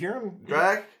 Sean, you hear him?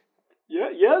 Drac?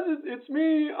 Yes, it's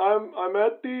me. I'm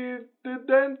at the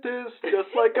dentist,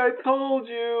 just like I told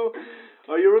you.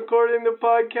 Are you recording the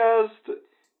podcast?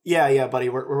 Yeah, buddy.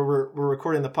 We're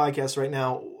recording the podcast right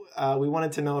now. We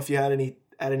wanted to know if you had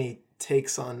any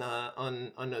takes on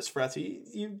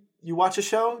Nosferatu. You watch a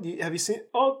show? Have you seen it?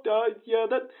 Oh, yeah.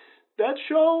 That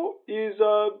show is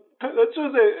that's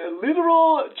just a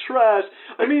literal trash.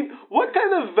 I mean, what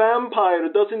kind of vampire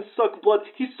doesn't suck blood?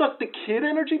 He sucked the kid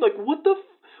energy. Like, what is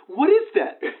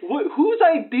that? Whose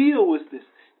idea was this?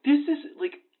 This is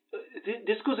like,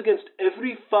 this goes against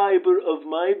every fiber of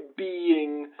my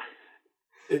being.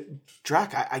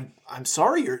 Drac, I'm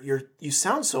sorry. You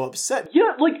sound so upset.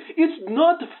 Yeah, like, it's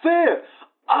not fair.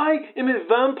 I am a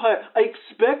vampire. I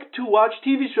expect to watch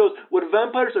TV shows where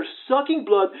vampires are sucking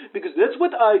blood because that's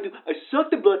what I do. I suck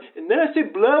the blood, and then I say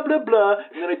blah, blah, blah,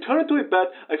 and then I turn into a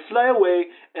bat, I fly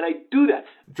away, and I do that.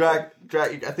 Drac,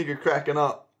 I think you're cracking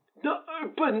up. No,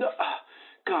 but no,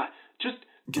 God, just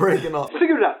breaking up.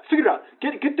 Figure it out.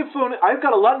 Get the phone. I've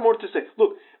got a lot more to say.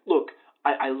 Look.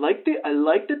 I liked it. I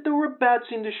liked that there were bats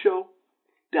in the show.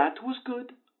 That was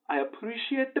good. I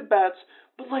appreciate the bats,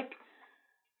 but like,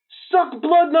 suck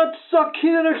blood, not suck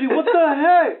kid energy. What the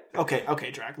heck?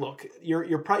 Okay, Drac. Look,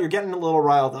 you're getting a little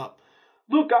riled up.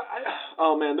 Look,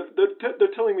 oh man, they're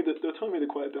telling me to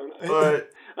quiet down. All right.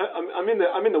 I'm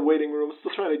in the waiting room,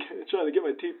 still trying to get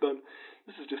my teeth done.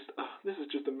 This is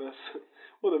just a mess.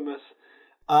 What a mess.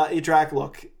 Drac,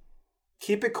 look,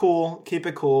 keep it cool.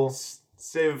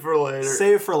 Save it for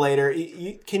later.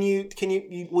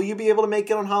 Will you be able to make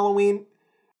it on Halloween?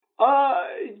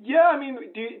 Yeah. I mean,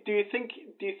 do you think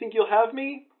you'll have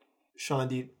me? Sean,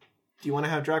 do you want to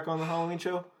have Drac on the Halloween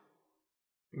show?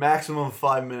 Maximum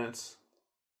 5 minutes.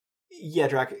 Yeah,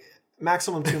 Drac.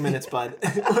 Maximum 2 minutes, bud.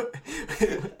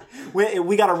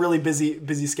 we got a really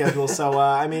busy schedule, so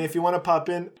I mean, if you want to pop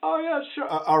in. Oh yeah, sure.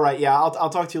 All right, yeah,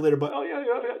 I'll talk to you later, but. Oh yeah,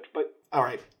 but. All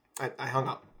right, I hung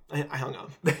up. I hung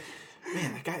up.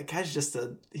 Man, that guy's just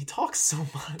he talks so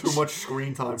much. Too much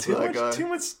screen time for that guy.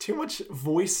 Too much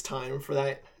voice time for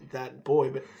that boy.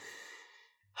 But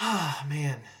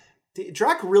man,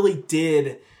 Drac really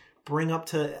did bring up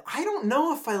to. I don't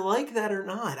know if I like that or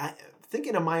not.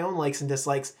 Thinking of my own likes and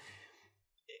dislikes.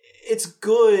 It's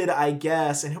good, I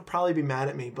guess, and he'll probably be mad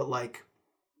at me. But like,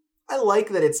 I like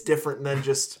that it's different than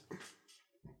just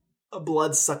a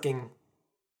blood-sucking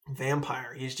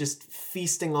vampire. He's just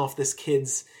feasting off this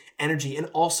kid's energy and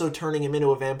also turning him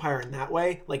into a vampire in that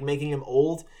way, like making him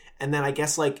old. And then I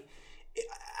guess like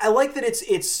I like that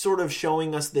it's sort of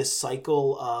showing us this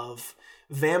cycle of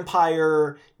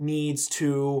vampire needs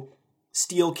to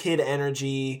steal kid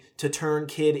energy to turn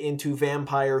kid into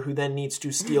vampire, who then needs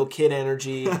to steal kid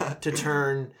energy to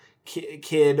turn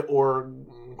kid or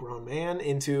grown man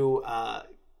into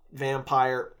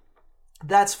vampire.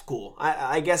 That's cool.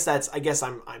 I guess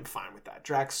I'm fine with that.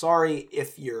 Drax, sorry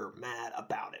if you're mad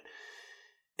about it.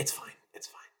 It's fine. It's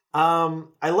fine.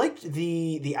 I liked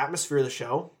the atmosphere of the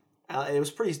show. It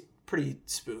was pretty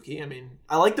spooky. I mean,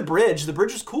 I like the bridge. The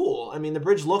bridge was cool. I mean, the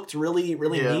bridge looked really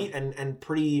neat and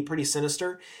pretty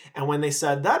sinister. And when they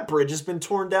said that bridge has been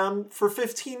torn down for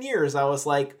 15 years, I was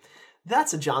like,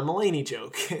 that's a John Mulaney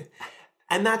joke.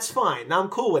 And that's fine. Now I'm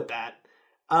cool with that.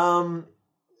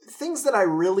 Things that I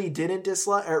really didn't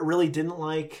dislike, or really didn't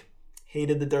like,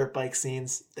 hated the dirt bike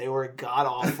scenes. They were god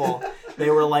awful. They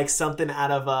were like something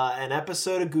out of an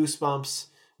episode of Goosebumps,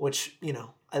 which, you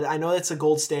know, I know that's a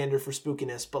gold standard for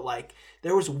spookiness, but like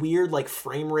there was weird like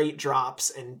frame rate drops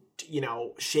and, you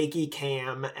know, shaky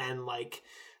cam and like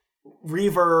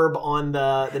reverb on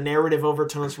the narrative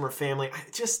overtones from her family.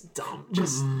 Just dumb.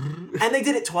 And they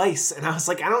did it twice, and I was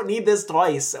like, I don't need this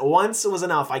twice. Once was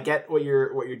enough. I get what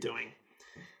you're doing.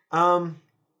 And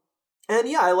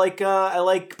yeah, I like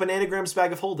Bananagram's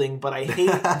Bag of Holding, but I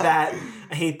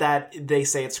hate that they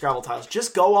say it's Scrabble tiles.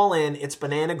 Just go all in. It's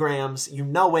Bananagrams. You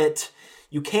know it.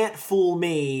 You can't fool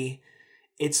me.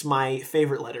 It's my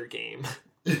favorite letter game.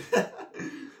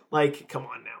 Like, come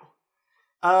on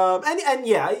now. And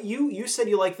yeah, you said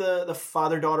you like the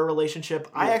father-daughter relationship.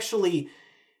 Yeah. I actually,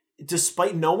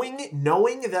 despite knowing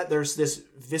that there's this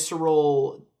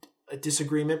visceral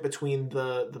disagreement between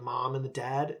the mom and the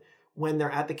dad when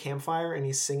they're at the campfire and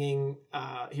he's singing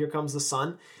Here Comes the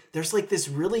Sun, there's like this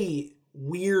really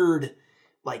weird,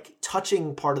 like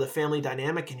touching part of the family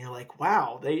dynamic, and you're like,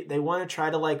 wow, they want to try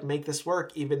to like make this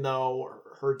work even though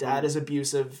her dad is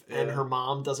abusive and her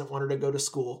mom doesn't want her to go to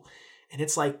school. And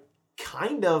it's like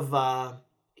kind of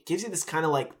it gives you this kind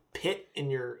of like pit in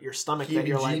your stomach that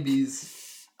you're like,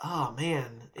 oh man,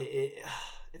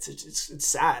 it's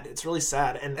sad. It's really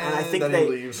sad, and I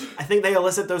think they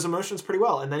elicit those emotions pretty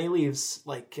well. And then he leaves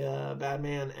like a bad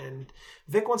man, and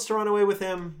Vic wants to run away with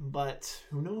him, but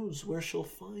who knows where she'll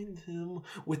find him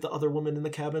with the other woman in the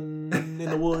cabin in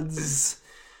the woods.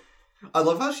 I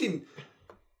love how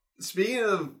speaking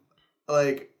of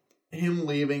like him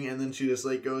leaving, and then she just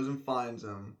like goes and finds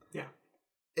him. Yeah,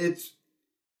 it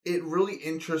really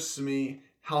interests me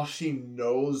how she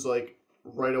knows like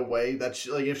right away that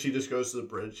she, like if she just goes to the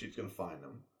bridge, she's gonna find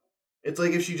him. It's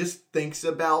like if she just thinks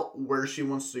about where she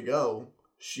wants to go,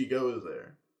 she goes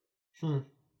there.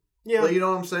 Yeah, like, you know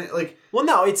what I'm saying? Like, well,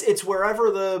 no, it's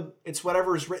wherever it's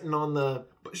whatever's written on the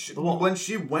wall. When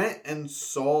she went and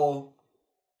saw,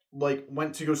 like,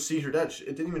 went to go see her dad,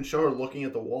 it didn't even show her looking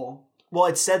at the wall. Well,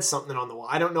 it said something on the wall.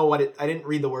 I don't know what I didn't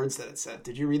read the words that it said.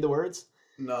 Did you read the words?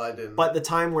 No, I didn't. But the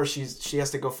time where she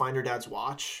has to go find her dad's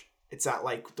watch, it's at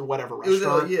like the whatever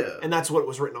restaurant, and that's what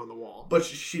was written on the wall. But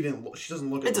she didn't. She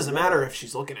doesn't look at it. It doesn't matter if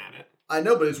she's looking at it. I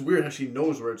know, but it's weird how she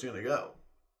knows where it's gonna go.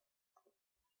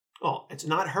 Oh, it's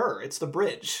not her. It's the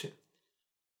bridge.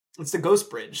 It's the ghost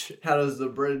bridge. How does the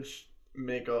bridge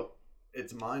make up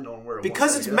its mind on where it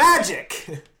because wants it's to go?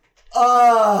 Magic.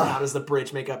 How does the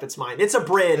bridge make up its mind? It's a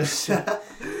bridge.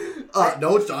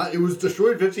 No, it's not. It was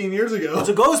destroyed 15 years ago. It's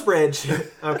a ghost bridge.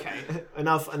 Okay,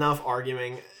 enough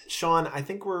arguing. Sean, I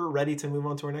think we're ready to move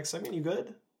on to our next segment. You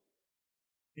good?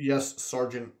 Yes,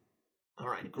 Sergeant. All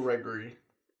right, Gregory.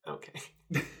 Okay.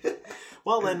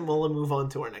 Well, then we'll move on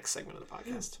to our next segment of the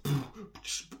podcast.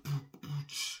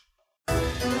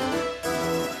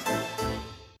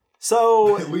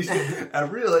 So we should,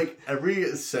 every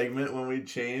segment when we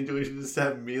change, we should just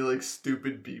have me like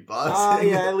stupid beatboxing.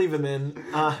 Yeah, I leave him in.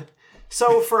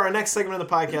 So for our next segment of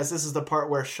the podcast, this is the part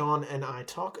where Sean and I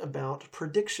talk about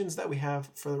predictions that we have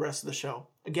for the rest of the show.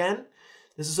 Again,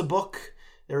 this is a book.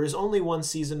 There is only one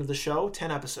season of the show, 10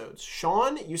 episodes.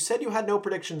 Sean, you said you had no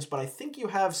predictions, but I think you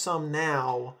have some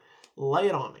now. Lay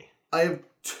it on me. I have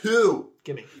 2.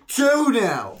 Give me. 2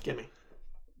 now. Give me.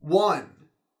 1.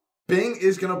 Bing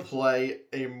is gonna play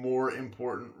a more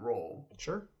important role.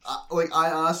 Sure.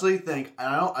 I honestly think, and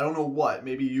I don't know what.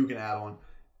 Maybe you can add on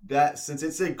that, since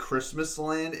it's a Christmas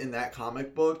land in that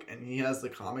comic book, and he has the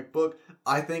comic book.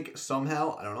 I think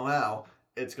somehow, I don't know how,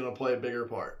 it's gonna play a bigger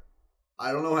part.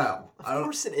 I don't know how. Of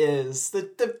course it is.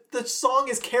 The song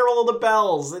is Carol of the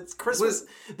Bells. It's Christmas.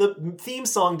 The theme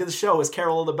song to the show is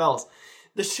Carol of the Bells.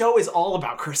 The show is all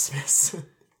about Christmas.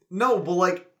 No, but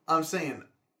like I'm saying,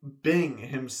 Bing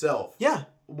himself. Yeah.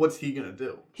 What's he gonna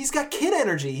do? He's got kid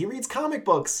energy. He reads comic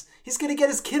books. He's gonna get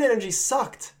his kid energy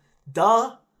sucked.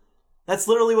 Duh. That's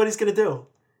literally what he's gonna do.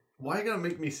 Why are you gonna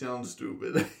make me sound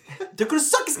stupid? They're gonna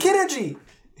suck his kid energy.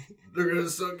 They're gonna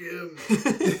suck him.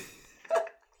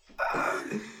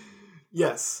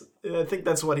 Yes, I think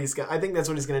that's what he's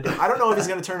gonna do. I don't know if he's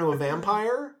gonna turn into a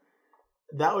vampire.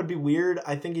 That would be weird.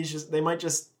 I think they might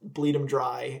just bleed him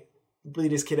dry,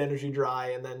 bleed his kid energy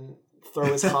dry, and then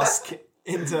throw his husk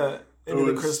into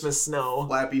the Christmas snow.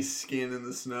 Flappy skin in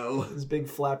the snow. His big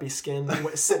flappy skin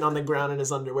sitting on the ground in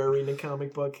his underwear reading a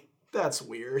comic book. That's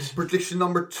weird. Prediction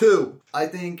number 2. I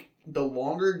think the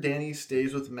longer Danny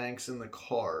stays with Manx in the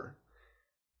car,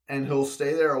 and he'll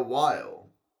stay there a while,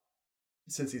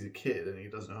 since he's a kid and he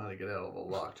doesn't know how to get out of a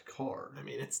locked car. I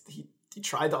mean, he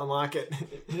tried to unlock it.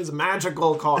 His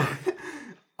magical car.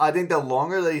 I think the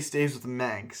longer that he stays with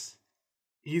Manx,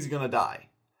 he's gonna die.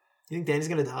 You think Danny's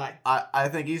gonna die? I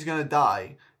think he's gonna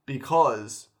die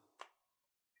because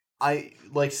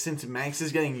since Manx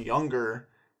is getting younger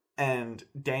and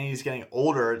Danny's getting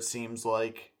older, it seems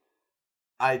like,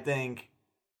 I think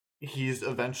he's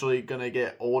eventually gonna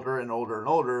get older and older and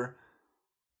older.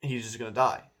 He's just gonna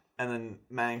die. And then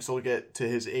Manx will get to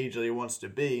his age that he wants to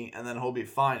be, and then he'll be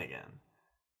fine again.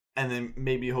 And then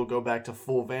maybe he'll go back to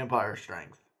full vampire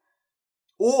strength.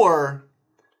 Or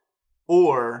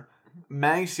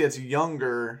Manx gets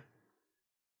younger,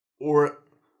 no,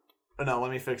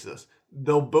 let me fix this.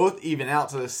 They'll both even out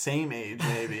to the same age,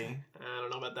 maybe. I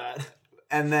don't know about that.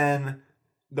 And then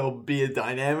there'll be a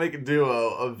dynamic duo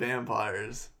of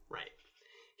vampires. Right.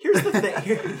 Here's the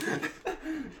thing.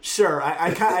 Sure,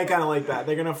 I kind of like that.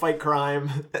 They're gonna fight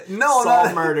crime,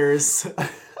 solve murders.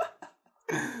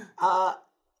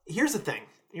 Here's the thing.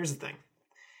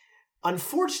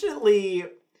 Unfortunately,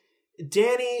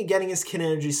 Danny getting his kid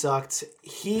energy sucked.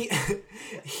 He's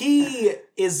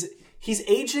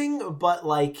aging, but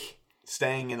like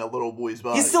staying in a little boy's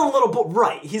body. He's still a little boy,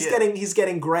 right? He's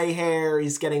getting gray hair.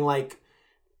 He's getting like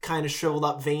kind of shriveled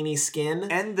up, veiny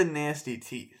skin, and the nasty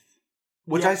teeth.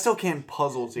 Which I still can't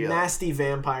puzzle together. Nasty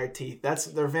vampire teeth.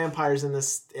 They're vampires in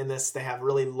this. They have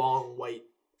really long white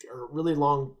or really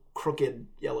long crooked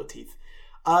yellow teeth.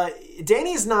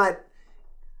 Danny's not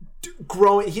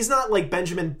growing. He's not like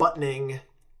Benjamin Buttoning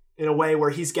in a way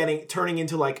where he's turning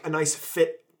into like a nice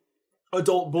fit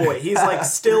adult boy. He's like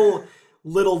still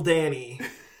little Danny.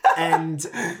 And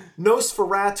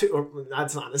Nosferatu, or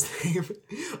that's not his name.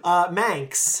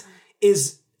 Manx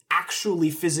is actually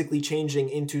physically changing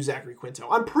into Zachary Quinto.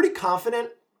 I'm pretty confident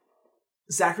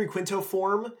Zachary Quinto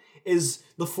form is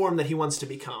the form that he wants to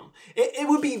become. It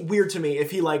would be weird to me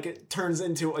if he like turns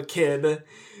into a kid.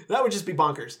 That would just be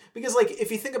bonkers. Because like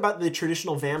if you think about the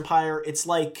traditional vampire, it's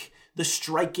like the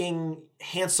striking,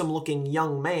 handsome-looking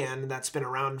young man that's been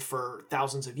around for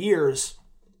thousands of years.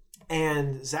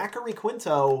 And Zachary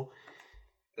Quinto...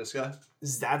 This guy?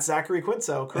 That's Zachary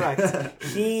Quinto, correct.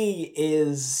 He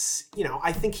is,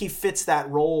 I think he fits that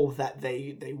role that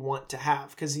they want to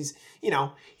have. Because he's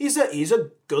a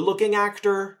good-looking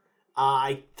actor.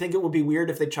 I think it would be weird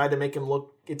if they tried to make him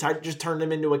just turned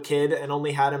him into a kid and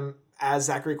only had him as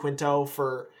Zachary Quinto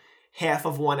for half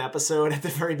of one episode at the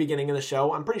very beginning of the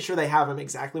show. I'm pretty sure they have him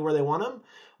exactly where they want him.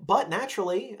 But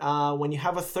naturally, when you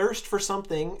have a thirst for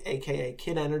something, aka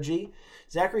kid energy,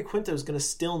 Zachary Quinto is going to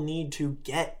still need to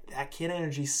get that kid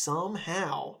energy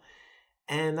somehow.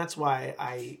 And that's why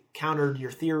I countered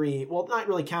your theory. Well, not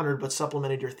really countered, but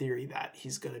supplemented your theory that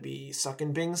he's going to be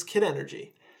sucking Bing's kid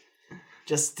energy.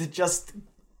 Just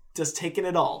taking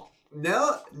it all.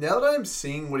 Now that I'm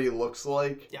seeing what he looks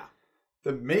like, yeah,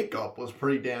 the makeup was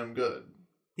pretty damn good.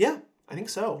 Yeah, I think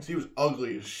so. He was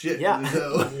ugly as shit. Yeah,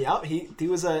 yeah. He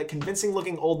was a convincing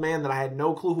looking old man that I had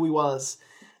no clue who he was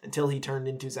until he turned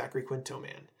into Zachary Quinto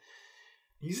man.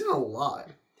 He's in a lot.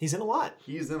 He's in a lot.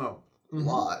 He's in a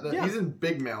lot. Yeah. He's in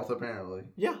Big Mouth apparently.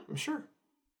 Yeah, I'm sure.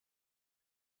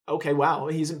 Okay, wow.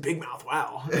 He's in Big Mouth.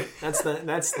 Wow. That's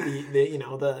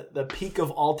the peak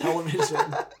of all television.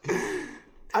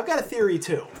 I've got a theory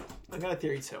too.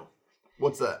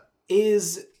 What's that?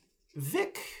 Is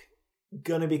Vic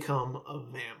gonna become a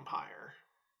vampire?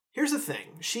 Here's the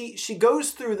thing. She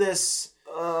goes through this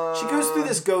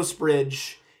ghost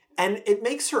bridge, And it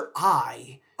makes her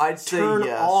eye I'd say turn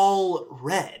yes. all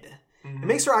red. It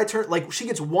makes her eye turn, like, she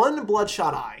gets one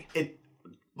bloodshot eye. It,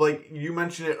 like, you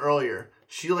mentioned it earlier.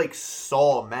 She, like,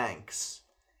 saw Manx.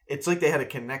 It's like they had a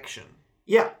connection.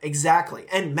 Yeah, exactly.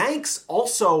 And Manx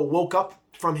also woke up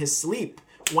from his sleep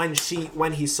when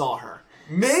he saw her.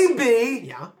 Maybe.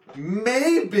 Yeah.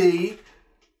 Maybe.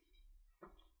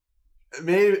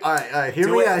 All right.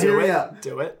 Hear me out.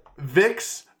 Do it.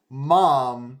 Vic's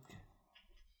mom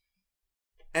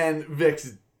and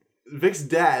Vic's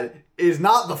dad is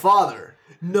not the father.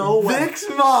 No way. Vic's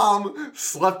mom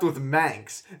slept with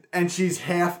Manx, and she's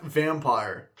half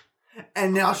vampire.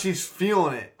 And now she's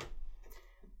feeling it.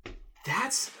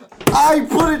 I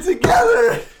put it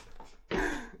together!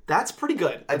 That's pretty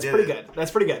good.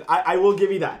 That's pretty good. I will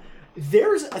give you that.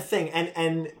 There's a thing,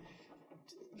 and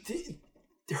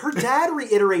her dad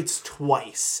reiterates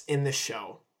twice in the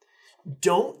show.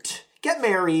 Don't get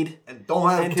married and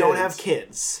don't have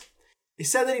kids. He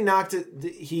said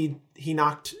that he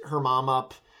knocked her mom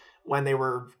up when they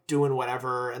were doing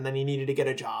whatever, and then he needed to get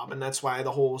a job, and that's why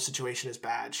the whole situation is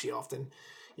bad. She often,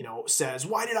 says,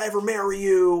 "Why did I ever marry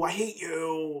you? I hate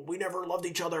you. We never loved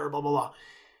each other, blah, blah, blah."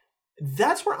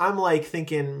 That's where I'm like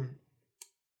thinking,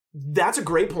 that's a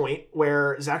great point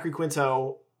where Zachary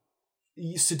Quinto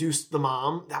seduced the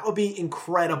mom. That would be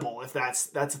incredible if that's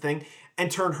the thing,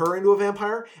 and turned her into a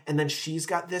vampire, and then she's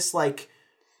got this like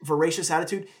voracious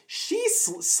attitude. She's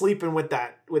sleeping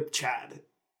with Chad,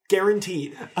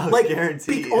 guaranteed.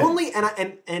 Guaranteed. Only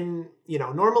and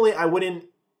normally I wouldn't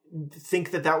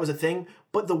think that was a thing,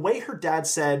 but the way her dad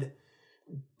said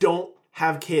don't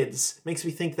have kids makes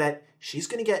me think that she's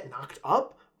gonna get knocked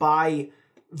up by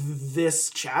this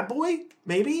Chad boy,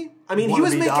 maybe? I mean, he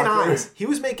was making eyes. He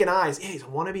was making eyes. Yeah, he's a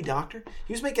wannabe doctor.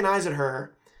 He was making eyes at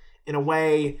her in a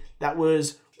way that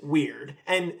was weird.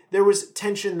 And there was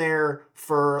tension there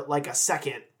for like a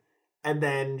second. And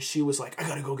then she was like, "I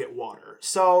gotta go get water."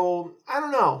 So, I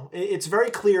don't know. It's very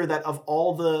clear that of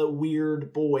all the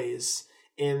weird boys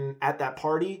at that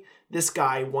party, this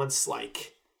guy wants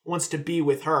to be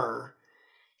with her.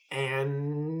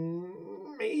 And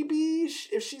maybe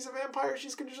if she's a vampire,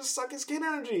 she's gonna just suck his skin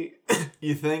energy.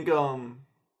 You think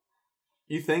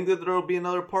that there'll be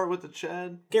another part with the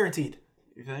Chad? Guaranteed.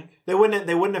 You think? They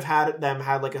wouldn't have had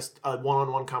like a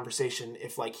one-on-one conversation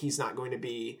if like he's not going to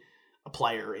be a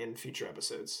player in future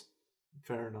episodes.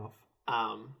 Fair enough.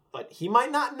 But he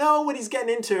might not know what he's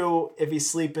getting into if he's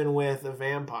sleeping with a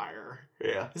vampire.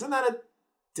 Yeah. Isn't that a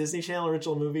Disney Channel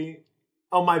original movie?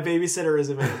 Oh, My Babysitter is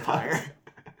a Vampire.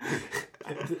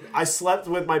 I slept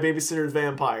with my babysitter's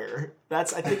vampire. I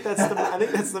think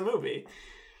that's the movie.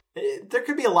 There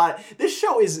could be a lot. This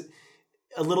show is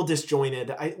a little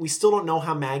disjointed. We still don't know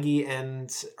how Maggie and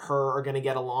her are going to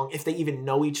get along. If they even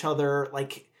know each other.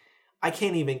 Like, I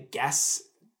can't even guess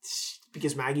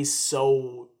because Maggie's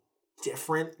so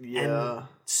different and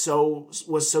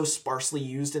was so sparsely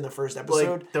used in the first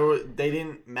episode.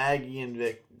 Like, Maggie and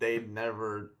Vic, they'd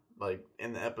never, like,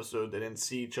 in the episode, they didn't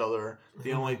see each other.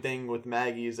 The only thing with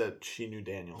Maggie is that she knew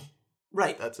Daniel.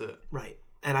 Right. That's it. Right.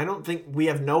 And I don't think we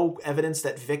have no evidence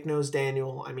that Vic knows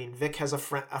Daniel. I mean, Vic has a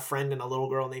friend and a little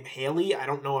girl named Haley. I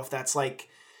don't know if that's like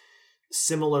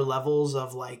similar levels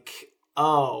of like,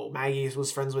 oh, Maggie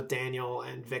was friends with Daniel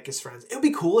and Vic is friends. It would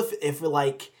be cool if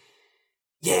like,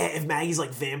 yeah, if Maggie's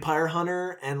like vampire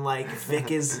hunter and like Vic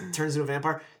turns into a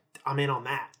vampire. I'm in on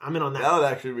that. That would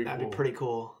actually be That'd be pretty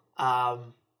cool. But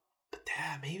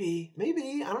yeah, maybe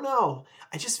I don't know.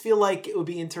 I just feel like it would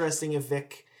be interesting if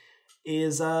Vic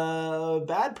is a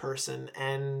bad person,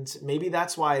 and maybe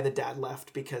that's why the dad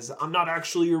left, because I'm not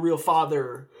actually your real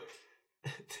father.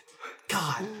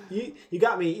 God, you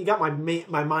got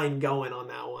my mind going on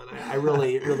that one. I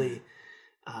really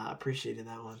appreciated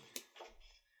that one.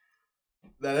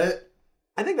 That it?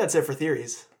 I think that's it for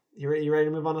theories. You ready to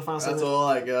move on to the final segment? That's all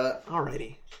I got.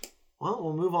 Alrighty. Well,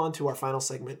 we'll move on to our final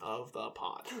segment of the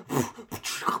pod.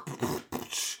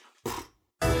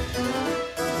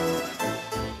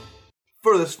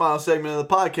 For this final segment of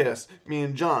the podcast, me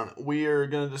and John, we are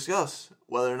going to discuss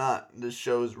whether or not this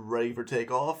show is ready for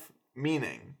takeoff,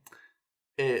 meaning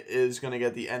it is going to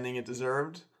get the ending it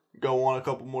deserved, go on a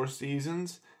couple more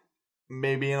seasons,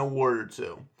 maybe an award or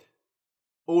two.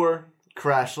 Or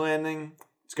crash landing,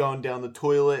 it's going down the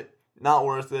toilet, not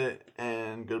worth it,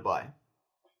 and goodbye.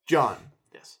 John.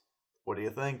 Yes. What do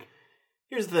you think?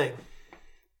 Here's the thing.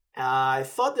 I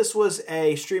thought this was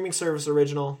a streaming service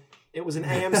original. It was an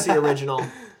AMC original.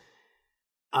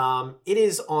 It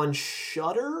is on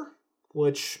Shudder,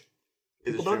 which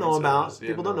people don't know about.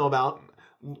 People don't know about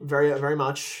very, very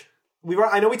much.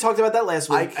 I know we talked about that last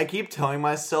week. I keep telling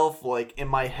myself, like, in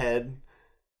my head,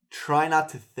 try not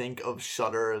to think of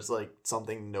Shudder as like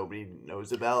something nobody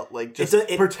knows about. Like just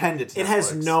pretend it's Netflix. It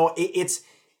has no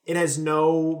it has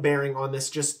no bearing on this.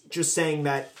 Just saying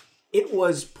that it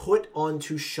was put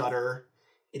onto Shudder.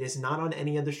 It is not on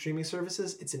any other streaming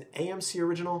services. It's an AMC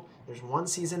original. There's one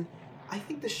season. I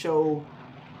think the show,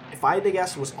 if I had to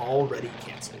guess, was already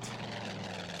canceled.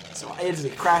 So it is a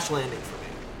crash landing for me.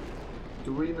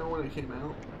 Do we know when it came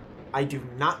out? I do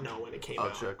not know when it came out.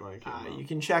 I'll check when it came out. You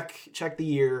can check the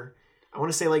year. I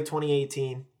want to say like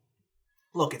 2018.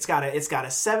 Look, it's got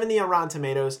a 70 on Rotten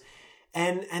Tomatoes,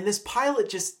 and this pilot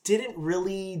just didn't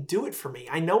really do it for me.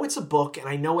 I know it's a book, and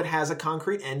I know it has a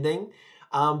concrete ending,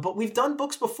 but we've done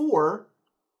books before,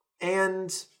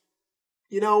 and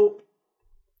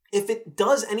if it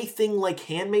does anything like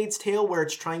Handmaid's Tale, where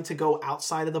it's trying to go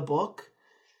outside of the book,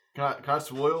 can I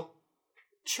spoil?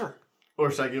 Sure. Or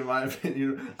should I give my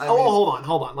opinion? Hold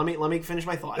on. Let me finish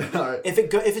my thought. All right. If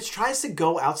it tries to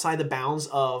go outside the bounds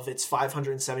of its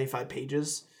 575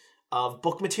 pages of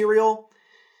book material,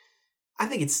 I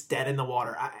think it's dead in the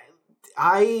water.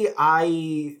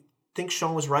 I think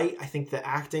Sean was right. I think the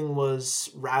acting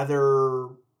was rather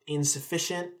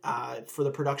insufficient for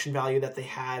the production value that they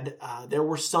had. There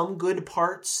were some good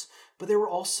parts, but there was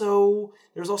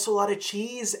also a lot of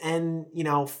cheese, and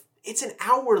it's an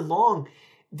hour long.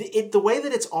 The way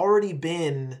that it's already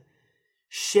been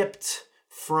shipped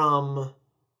from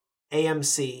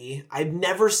AMC, I've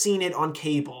never seen it on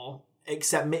cable,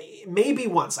 except maybe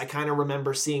once. I kind of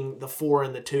remember seeing the 4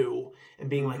 and the 2 and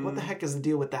being like, what the heck is the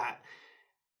deal with that?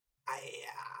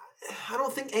 I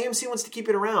don't think AMC wants to keep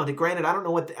it around. Granted, I don't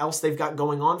know what else they've got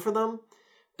going on for them,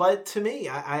 but to me,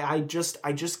 I just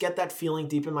get that feeling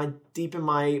deep in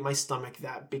my stomach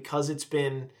that because it's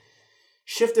been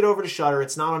shifted over to Shudder,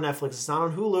 it's not on Netflix, it's not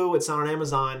on Hulu, it's not on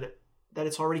Amazon, that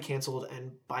it's already canceled,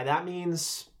 and by that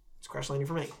means, it's crash landing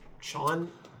for me.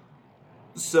 Sean?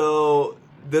 So,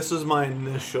 this is my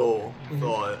initial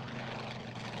thought.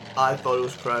 I thought it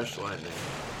was crash landing.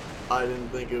 I didn't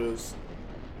think it was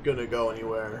gonna go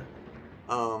anywhere.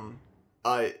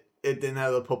 It didn't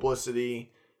have the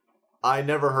publicity. I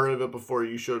never heard of it before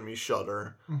you showed me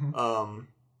Shudder.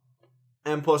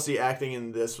 And plus the acting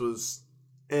in this was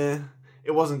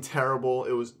It wasn't terrible.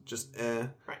 It was just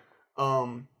Right.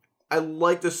 I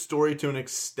liked the story to an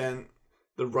extent.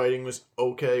 The writing was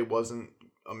okay. It wasn't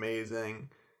amazing.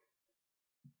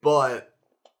 But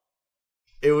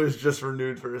it was just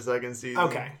renewed for a second season.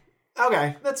 Okay.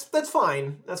 That's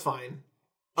fine. That's fine.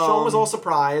 Sean was all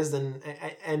surprised,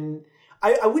 and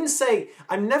I wouldn't say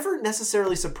I'm never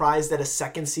necessarily surprised at a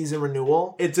second season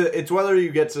renewal. It's whether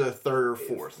you get to the third or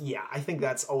fourth. Yeah, I think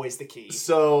that's always the key.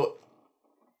 So,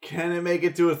 can it make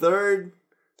it to a third?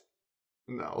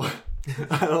 No.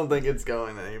 I don't think it's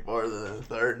going any farther than a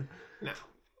third. No.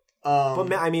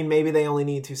 But I mean, maybe they only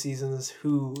need 2 seasons.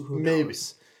 Who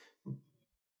knows?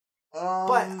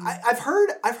 But I've heard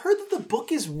that the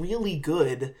book is really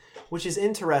good, which is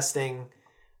interesting.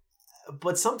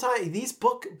 But sometimes these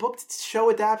book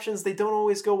show adaptions, they don't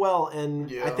always go well,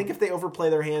 and I think if they overplay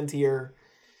their hand here,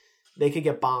 they could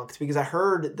get bonked. Because I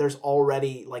heard there's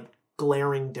already like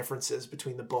glaring differences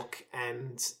between the book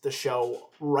and the show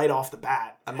right off the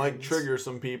bat. I might trigger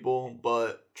some people,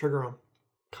 but trigger them.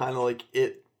 Kind of like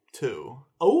It too.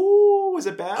 Oh, was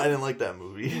it bad? I didn't like that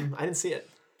movie. I didn't see it.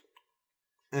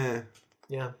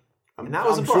 Yeah. And that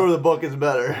was I'm sure the book is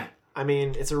better. I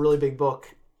mean, it's a really big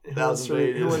book. Who wants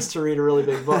to read a really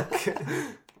big book?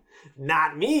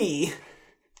 Not me.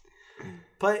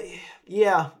 But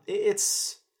yeah,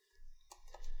 it's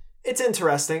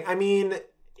interesting. I mean,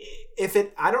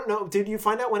 I don't know. Did you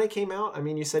find out when it came out? I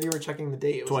mean, you said you were checking the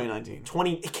date. It was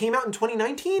 2019. It came out in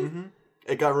 2019? Mm-hmm.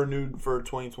 It got renewed for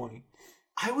 2020.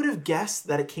 I would have guessed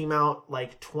that it came out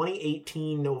like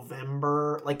 2018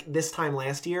 November, like this time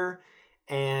last year,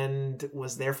 and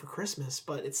was there for Christmas.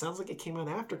 But it sounds like it came out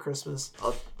after Christmas,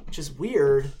 which is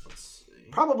weird.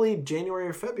 Probably January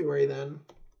or February then.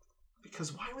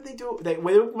 Because why would they do it? They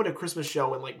would put a Christmas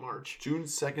show in like March. June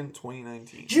 2nd,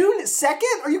 2019. June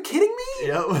 2nd? Are you kidding me?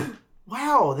 Yep.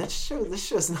 Wow, this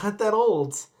show's not that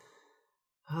old.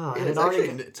 Oh, it's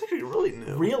actually really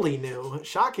new. Really new.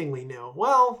 Shockingly new.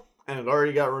 Well... And it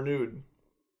already got renewed.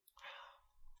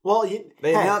 Well,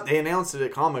 they announced it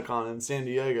at Comic-Con in San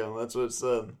Diego. That's what it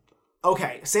said.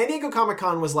 Okay, San Diego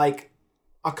Comic-Con was like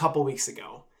a couple weeks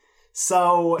ago.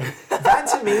 So that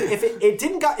to me, if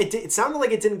it sounded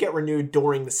like it didn't get renewed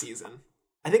during the season.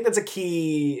 I think that's a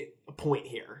key point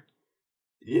here.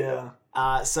 Yeah.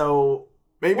 So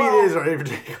maybe it is ready for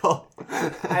takeoff.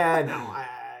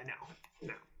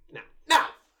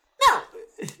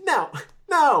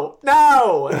 No.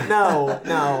 No. No.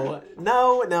 No.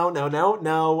 No. No. No. No.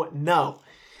 No. No.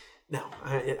 No.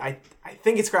 I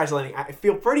think it's Crash Landing. I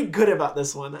feel pretty good about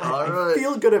this one. I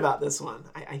feel good about this one.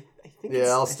 I think. Yeah,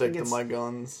 I'll stick to my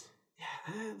guns.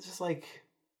 Yeah, it's just like.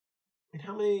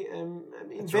 How many?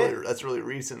 That's really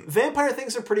recent. Vampire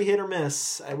things are pretty hit or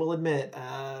miss. I will admit.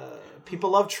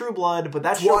 People love True Blood, but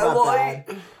that show got bad.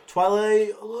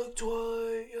 Twilight. I like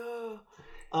Twilight. Yeah.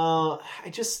 I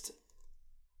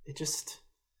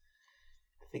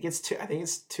think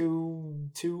it's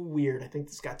too weird. I think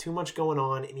it's got too much going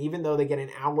on, and even though they get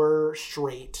an hour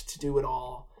straight to do it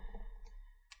all,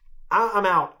 I'm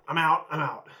out.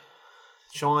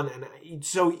 Sean, and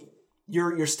so.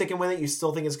 You're sticking with it. You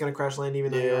still think it's going to crash land,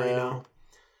 even though you already know.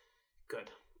 Good.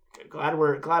 Glad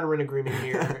we're in agreement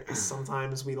here.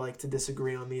 Sometimes we like to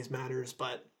disagree on these matters,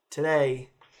 but today,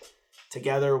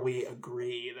 together, we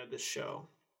agree that this show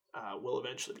will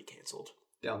eventually be canceled.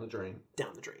 Down the drain.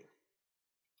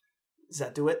 Does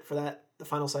that do it for the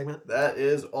final segment? That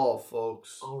is all,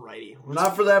 folks. Alrighty.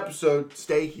 Not for the episode.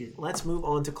 Stay here. Let's move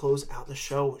on to close out the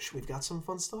show. We've got some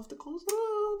fun stuff to close it out.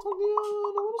 In a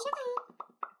little second.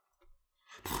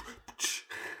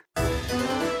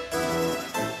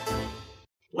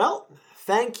 Well,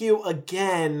 thank you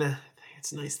again.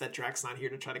 It's nice that Drax's not here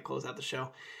to try to close out the show.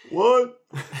 What?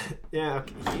 Yeah,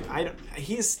 okay.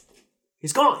 He's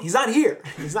gone. He's not here.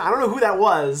 I don't know who that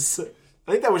was.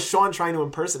 I think that was Sean trying to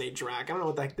impersonate Drac. I don't know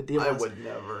what the heck the deal was. I would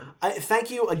never.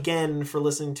 Thank you again for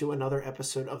listening to another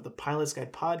episode of the Pilot's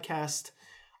Guide podcast.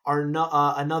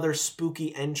 Another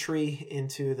spooky entry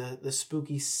into the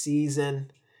spooky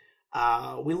season.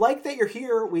 We like that you're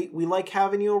here. We like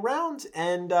having you around,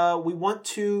 and we want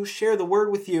to share the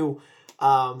word with you.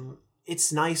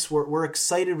 It's nice. We're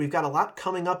excited. We've got a lot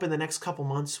coming up in the next couple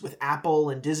months with Apple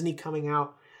and Disney coming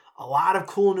out. A lot of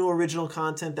cool new original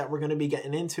content that we're going to be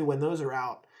getting into when those are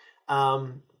out.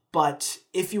 But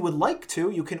if you would like to,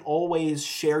 you can always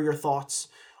share your thoughts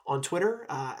on Twitter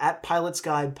at Pilots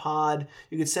Guide Pod.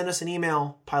 You can send us an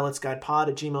email,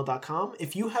 pilotsguidepod@gmail.com.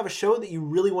 If you have a show that you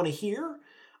really want to hear,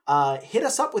 hit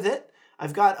us up with it.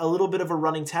 I've got a little bit of a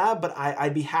running tab, but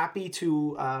I'd be happy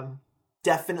to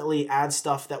definitely add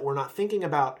stuff that we're not thinking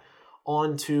about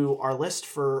onto our list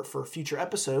for future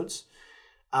episodes.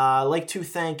 I'd like to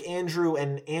thank Andrew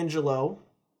and Angelo,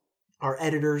 our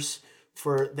editors,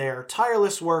 for their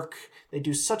tireless work. They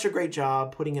do such a great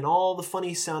job putting in all the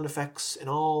funny sound effects and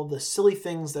all the silly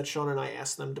things that Sean and I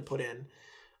asked them to put in.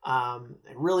 And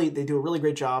really, they do a really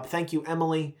great job. Thank you,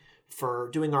 Emily, for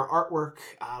doing our artwork.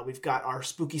 We've got our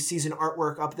spooky season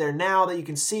artwork up there now that you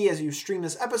can see as you stream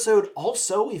this episode.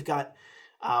 Also, we've got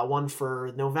one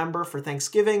for November for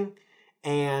Thanksgiving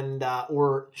and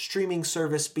or streaming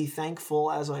service Be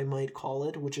Thankful, as I might call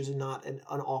it, which is not an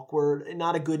awkward,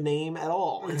 not a good name at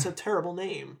all. It's a terrible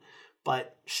name,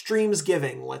 but Streams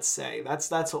Giving, let's say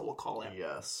that's what we'll call it.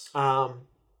 Yes. And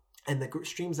the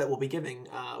streams that we'll be giving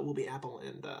will be Apple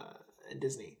and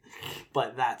Disney,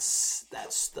 but that's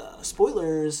the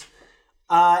spoilers.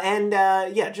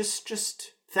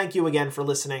 Just thank you again for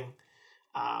listening.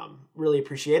 Really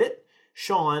appreciate it.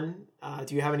 Sean,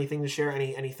 do you have anything to share?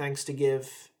 Any thanks to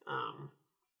give?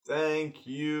 Thank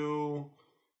you,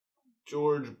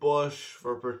 George Bush,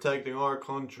 for protecting our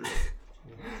country.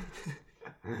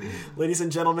 Ladies and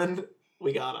gentlemen,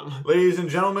 we got him. Ladies and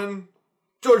gentlemen,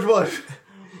 George Bush.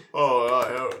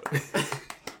 Oh,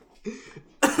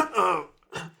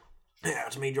 yeah,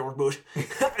 it's me, George Bush.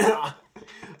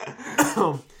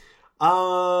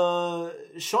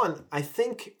 Sean, I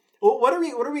think. What are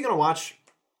we gonna watch?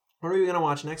 What are we gonna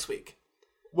watch next week?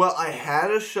 Well, I had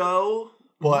a show,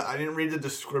 but I didn't read the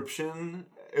description.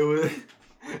 It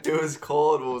was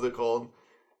called. What was it called?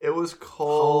 It was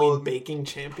called Halloween Baking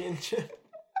Championship.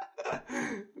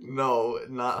 No,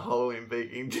 not Halloween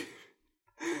Baking.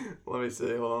 Let me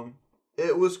see. Hold on.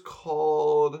 It was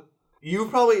called. You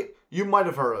might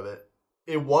have heard of it.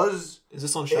 It was. Is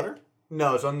this on Shudder?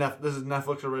 No, it's on Netflix. This is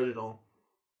Netflix original.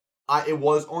 It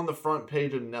was on the front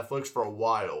page of Netflix for a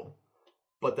while,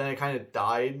 but then it kind of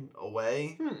died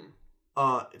away.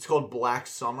 It's called Black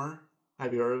Summer.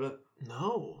 Have you heard of it?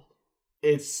 No.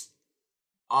 It's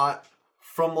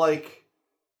from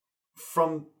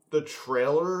the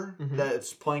trailer that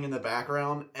it's playing in the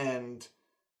background and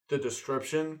the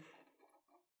description.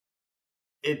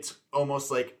 It's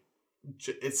almost like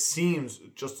it seems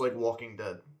just like Walking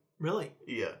Dead. Really?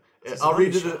 Yeah. I'll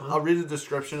read the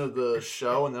description of the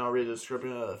show, and then I'll read the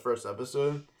description of the first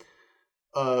episode.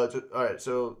 Alright,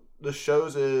 so the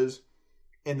show's is,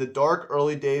 in the dark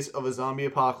early days of a zombie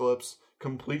apocalypse,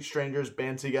 complete strangers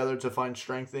band together to find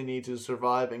strength they need to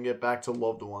survive and get back to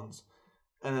loved ones.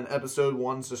 And then episode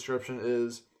 1's description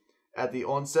is, at the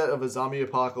onset of a zombie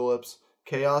apocalypse,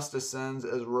 chaos descends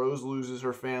as Rose loses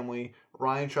her family,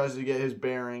 Ryan tries to get his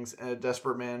bearings, and a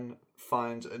desperate man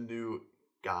finds a new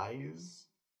Guys.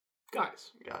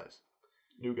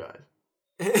 New guys.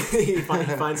 he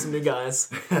finds some new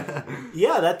guys.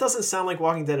 Yeah, that doesn't sound like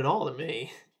Walking Dead at all to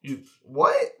me.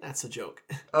 What? That's a joke.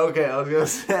 Okay, I was gonna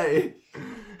say.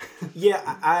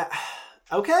 Yeah,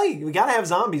 okay, we gotta have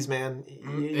zombies, man.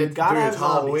 You gotta have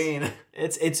zombies. Halloween.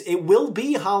 It will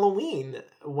be Halloween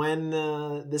when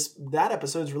that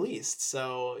episode's released.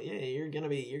 So yeah, you're gonna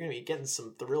be getting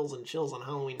some thrills and chills on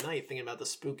Halloween night thinking about the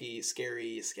spooky,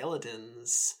 scary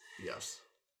skeletons. Yes.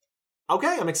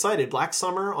 Okay, I'm excited. Black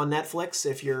Summer on Netflix.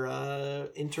 If you're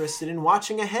interested in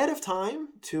watching ahead of time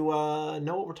to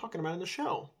know what we're talking about in the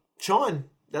show, Sean,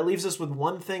 that leaves us with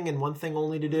one thing and one thing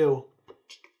only to do.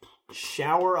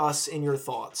 Shower us in your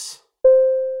thoughts.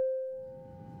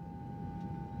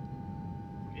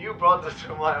 You brought this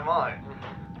to my mind.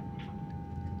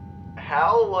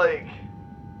 How,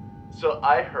 so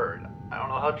I heard, I don't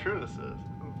know how true this is,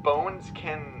 bones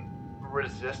can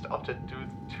resist up to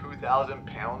 2,000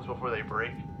 pounds before they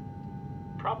break?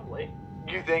 Probably.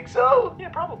 You think so? Yeah,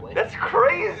 probably. That's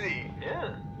crazy!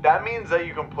 Yeah. That means that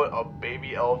you can put a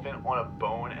baby elephant on a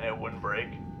bone and it wouldn't break?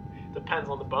 Depends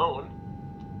on the bone.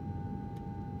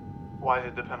 Why does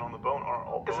it depend on the bone? Aren't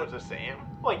all bones the same?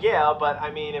 Well, yeah, but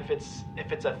I mean, if it's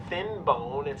a thin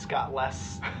bone, it's got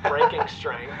less breaking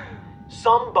strength.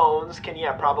 Some bones can,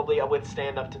 probably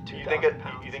withstand up to 2,000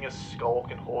 pounds. You think a skull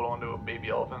can hold on to a baby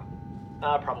elephant?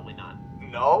 Probably not.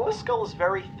 No? The skull is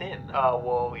very thin.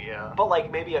 Well, yeah.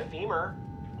 But maybe a femur.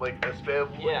 Like this big?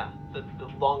 Yeah, the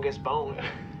longest bone.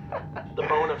 The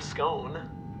bone of scone.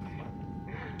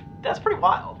 That's pretty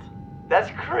wild. That's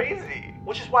crazy.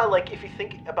 Which is why, if you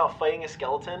think about fighting a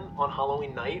skeleton on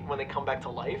Halloween night when they come back to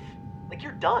life,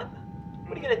 you're done.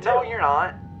 What are you gonna do? No, you're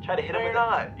not. Try to hit him you're with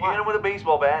not. You hit him with a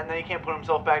baseball bat, and then he can't put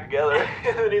himself back together.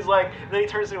 And then then he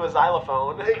turns into a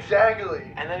xylophone.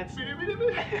 Exactly. And then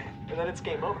it's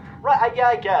game over. Right?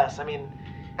 I guess. I mean,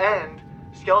 and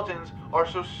skeletons are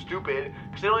so stupid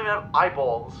because they don't even have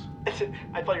eyeballs.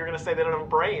 I thought you were gonna say they don't have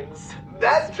brains.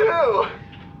 That too.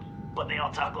 But they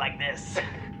all talk like this.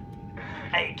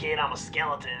 Hey kid, I'm a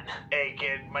skeleton. Hey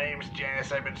kid, my name's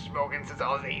Janice. I've been smoking since I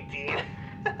was 18.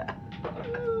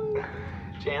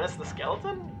 Janice the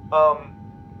skeleton?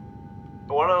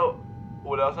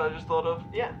 What else I just thought of?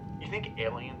 Yeah. You think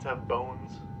aliens have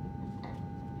bones?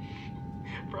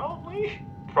 Probably.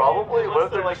 Probably? Unless What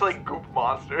if they're they're just goop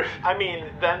monsters? I mean,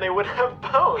 then they would have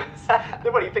bones.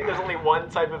 What, do you think there's only one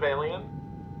type of alien?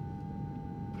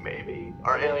 Maybe.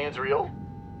 Are aliens real?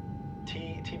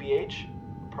 TBH?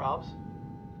 Probs?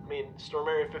 I mean, Storm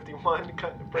Area 51,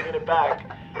 bringing it back.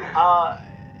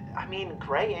 I mean,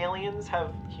 gray aliens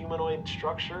have humanoid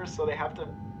structures, so they have to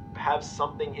have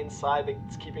something inside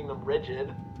that's keeping them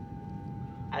rigid,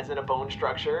 as in a bone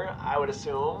structure, I would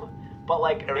assume. But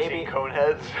Ever maybe seen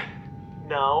Coneheads?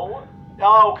 No.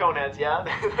 Oh, Coneheads, yeah.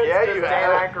 Yeah, you Dan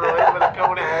have. Aykroyd with a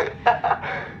cone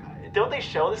head. Don't they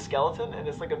show the skeleton and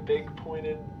it's a big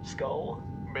pointed skull?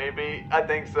 Maybe. I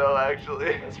think so,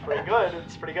 actually. That's pretty good.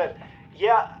 It's pretty good.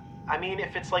 Yeah, I mean,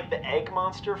 if it's the egg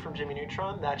monster from Jimmy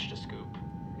Neutron, that's just Goop.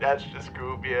 That's just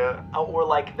Goop, yeah. Or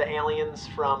the aliens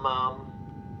from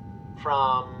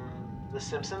The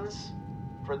Simpsons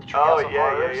for the Treehouse of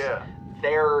Horrors. Yeah.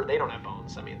 They don't have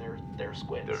bones. I mean, they're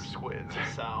squids. They're squids.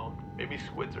 So maybe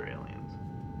squids are aliens.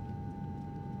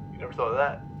 You never thought of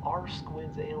that? are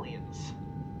squids aliens?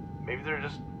 Maybe they're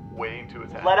just waiting to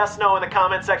attack. Let us know in the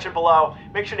comment section below.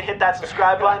 Make sure to hit that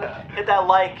subscribe button, hit that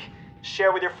like,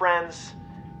 share with your friends.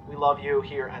 We love you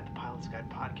here at the Pilot's Guide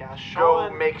Podcast. Go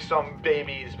Sean, make some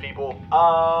babies, people.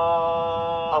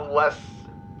 Unless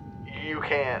you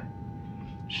can't.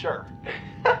 Sure.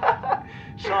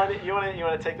 Sean, you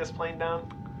wanna take this plane down?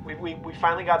 We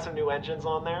finally got some new engines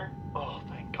on there. Oh,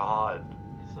 thank God.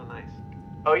 So nice.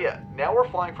 Oh yeah, now we're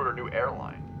flying for a new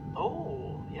airline.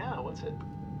 Oh, yeah, what's it?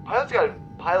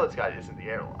 Pilot's Guide isn't the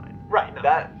airline. Right, no,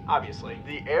 That obviously.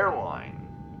 The airline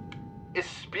is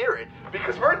Spirit,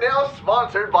 because we're now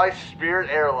sponsored by Spirit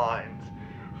Airlines.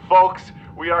 Folks,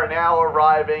 we are now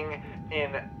arriving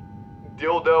in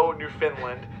Dildo,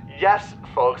 Newfoundland. Yes,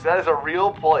 folks, that is a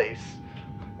real place.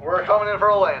 We're coming in for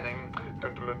a landing.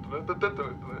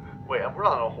 Wait, we're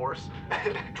not on a horse.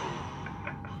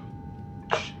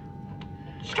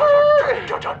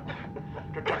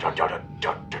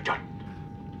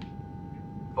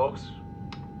 Folks,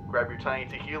 grab your tiny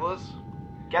tequilas.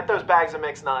 Get those bags of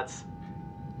mixed nuts.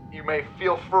 You may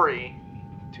feel free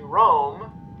To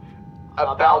roam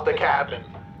about the cabin.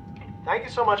 Thank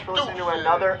you so much for listening to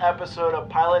another episode of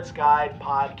Pilot's Guide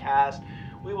Podcast.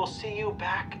 We will see you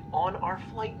back on our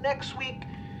flight next week.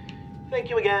 Thank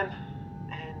you again,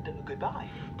 and goodbye.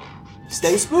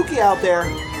 Stay spooky out there.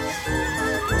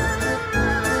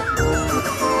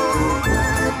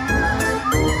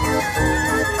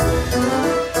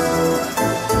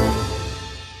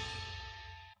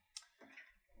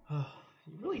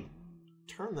 You really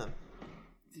turn them.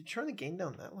 Did you turn the gain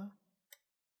down that low?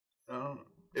 I don't know.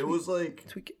 It was like...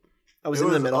 Tweak it. I was in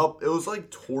the middle. It was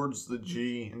like towards the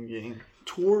G in game.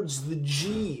 Towards the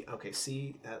G. Okay,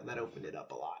 see? That opened it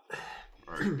up a lot.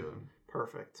 Alright, good.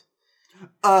 Perfect.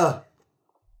 That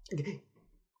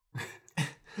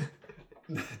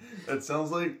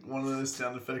sounds like one of those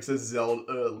sound effects that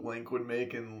Zelda Link would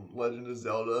make in Legend of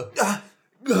Zelda.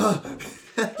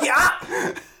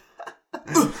 Yeah!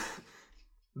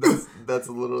 That's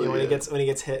literally when he gets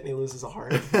hit and he loses a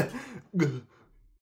heart.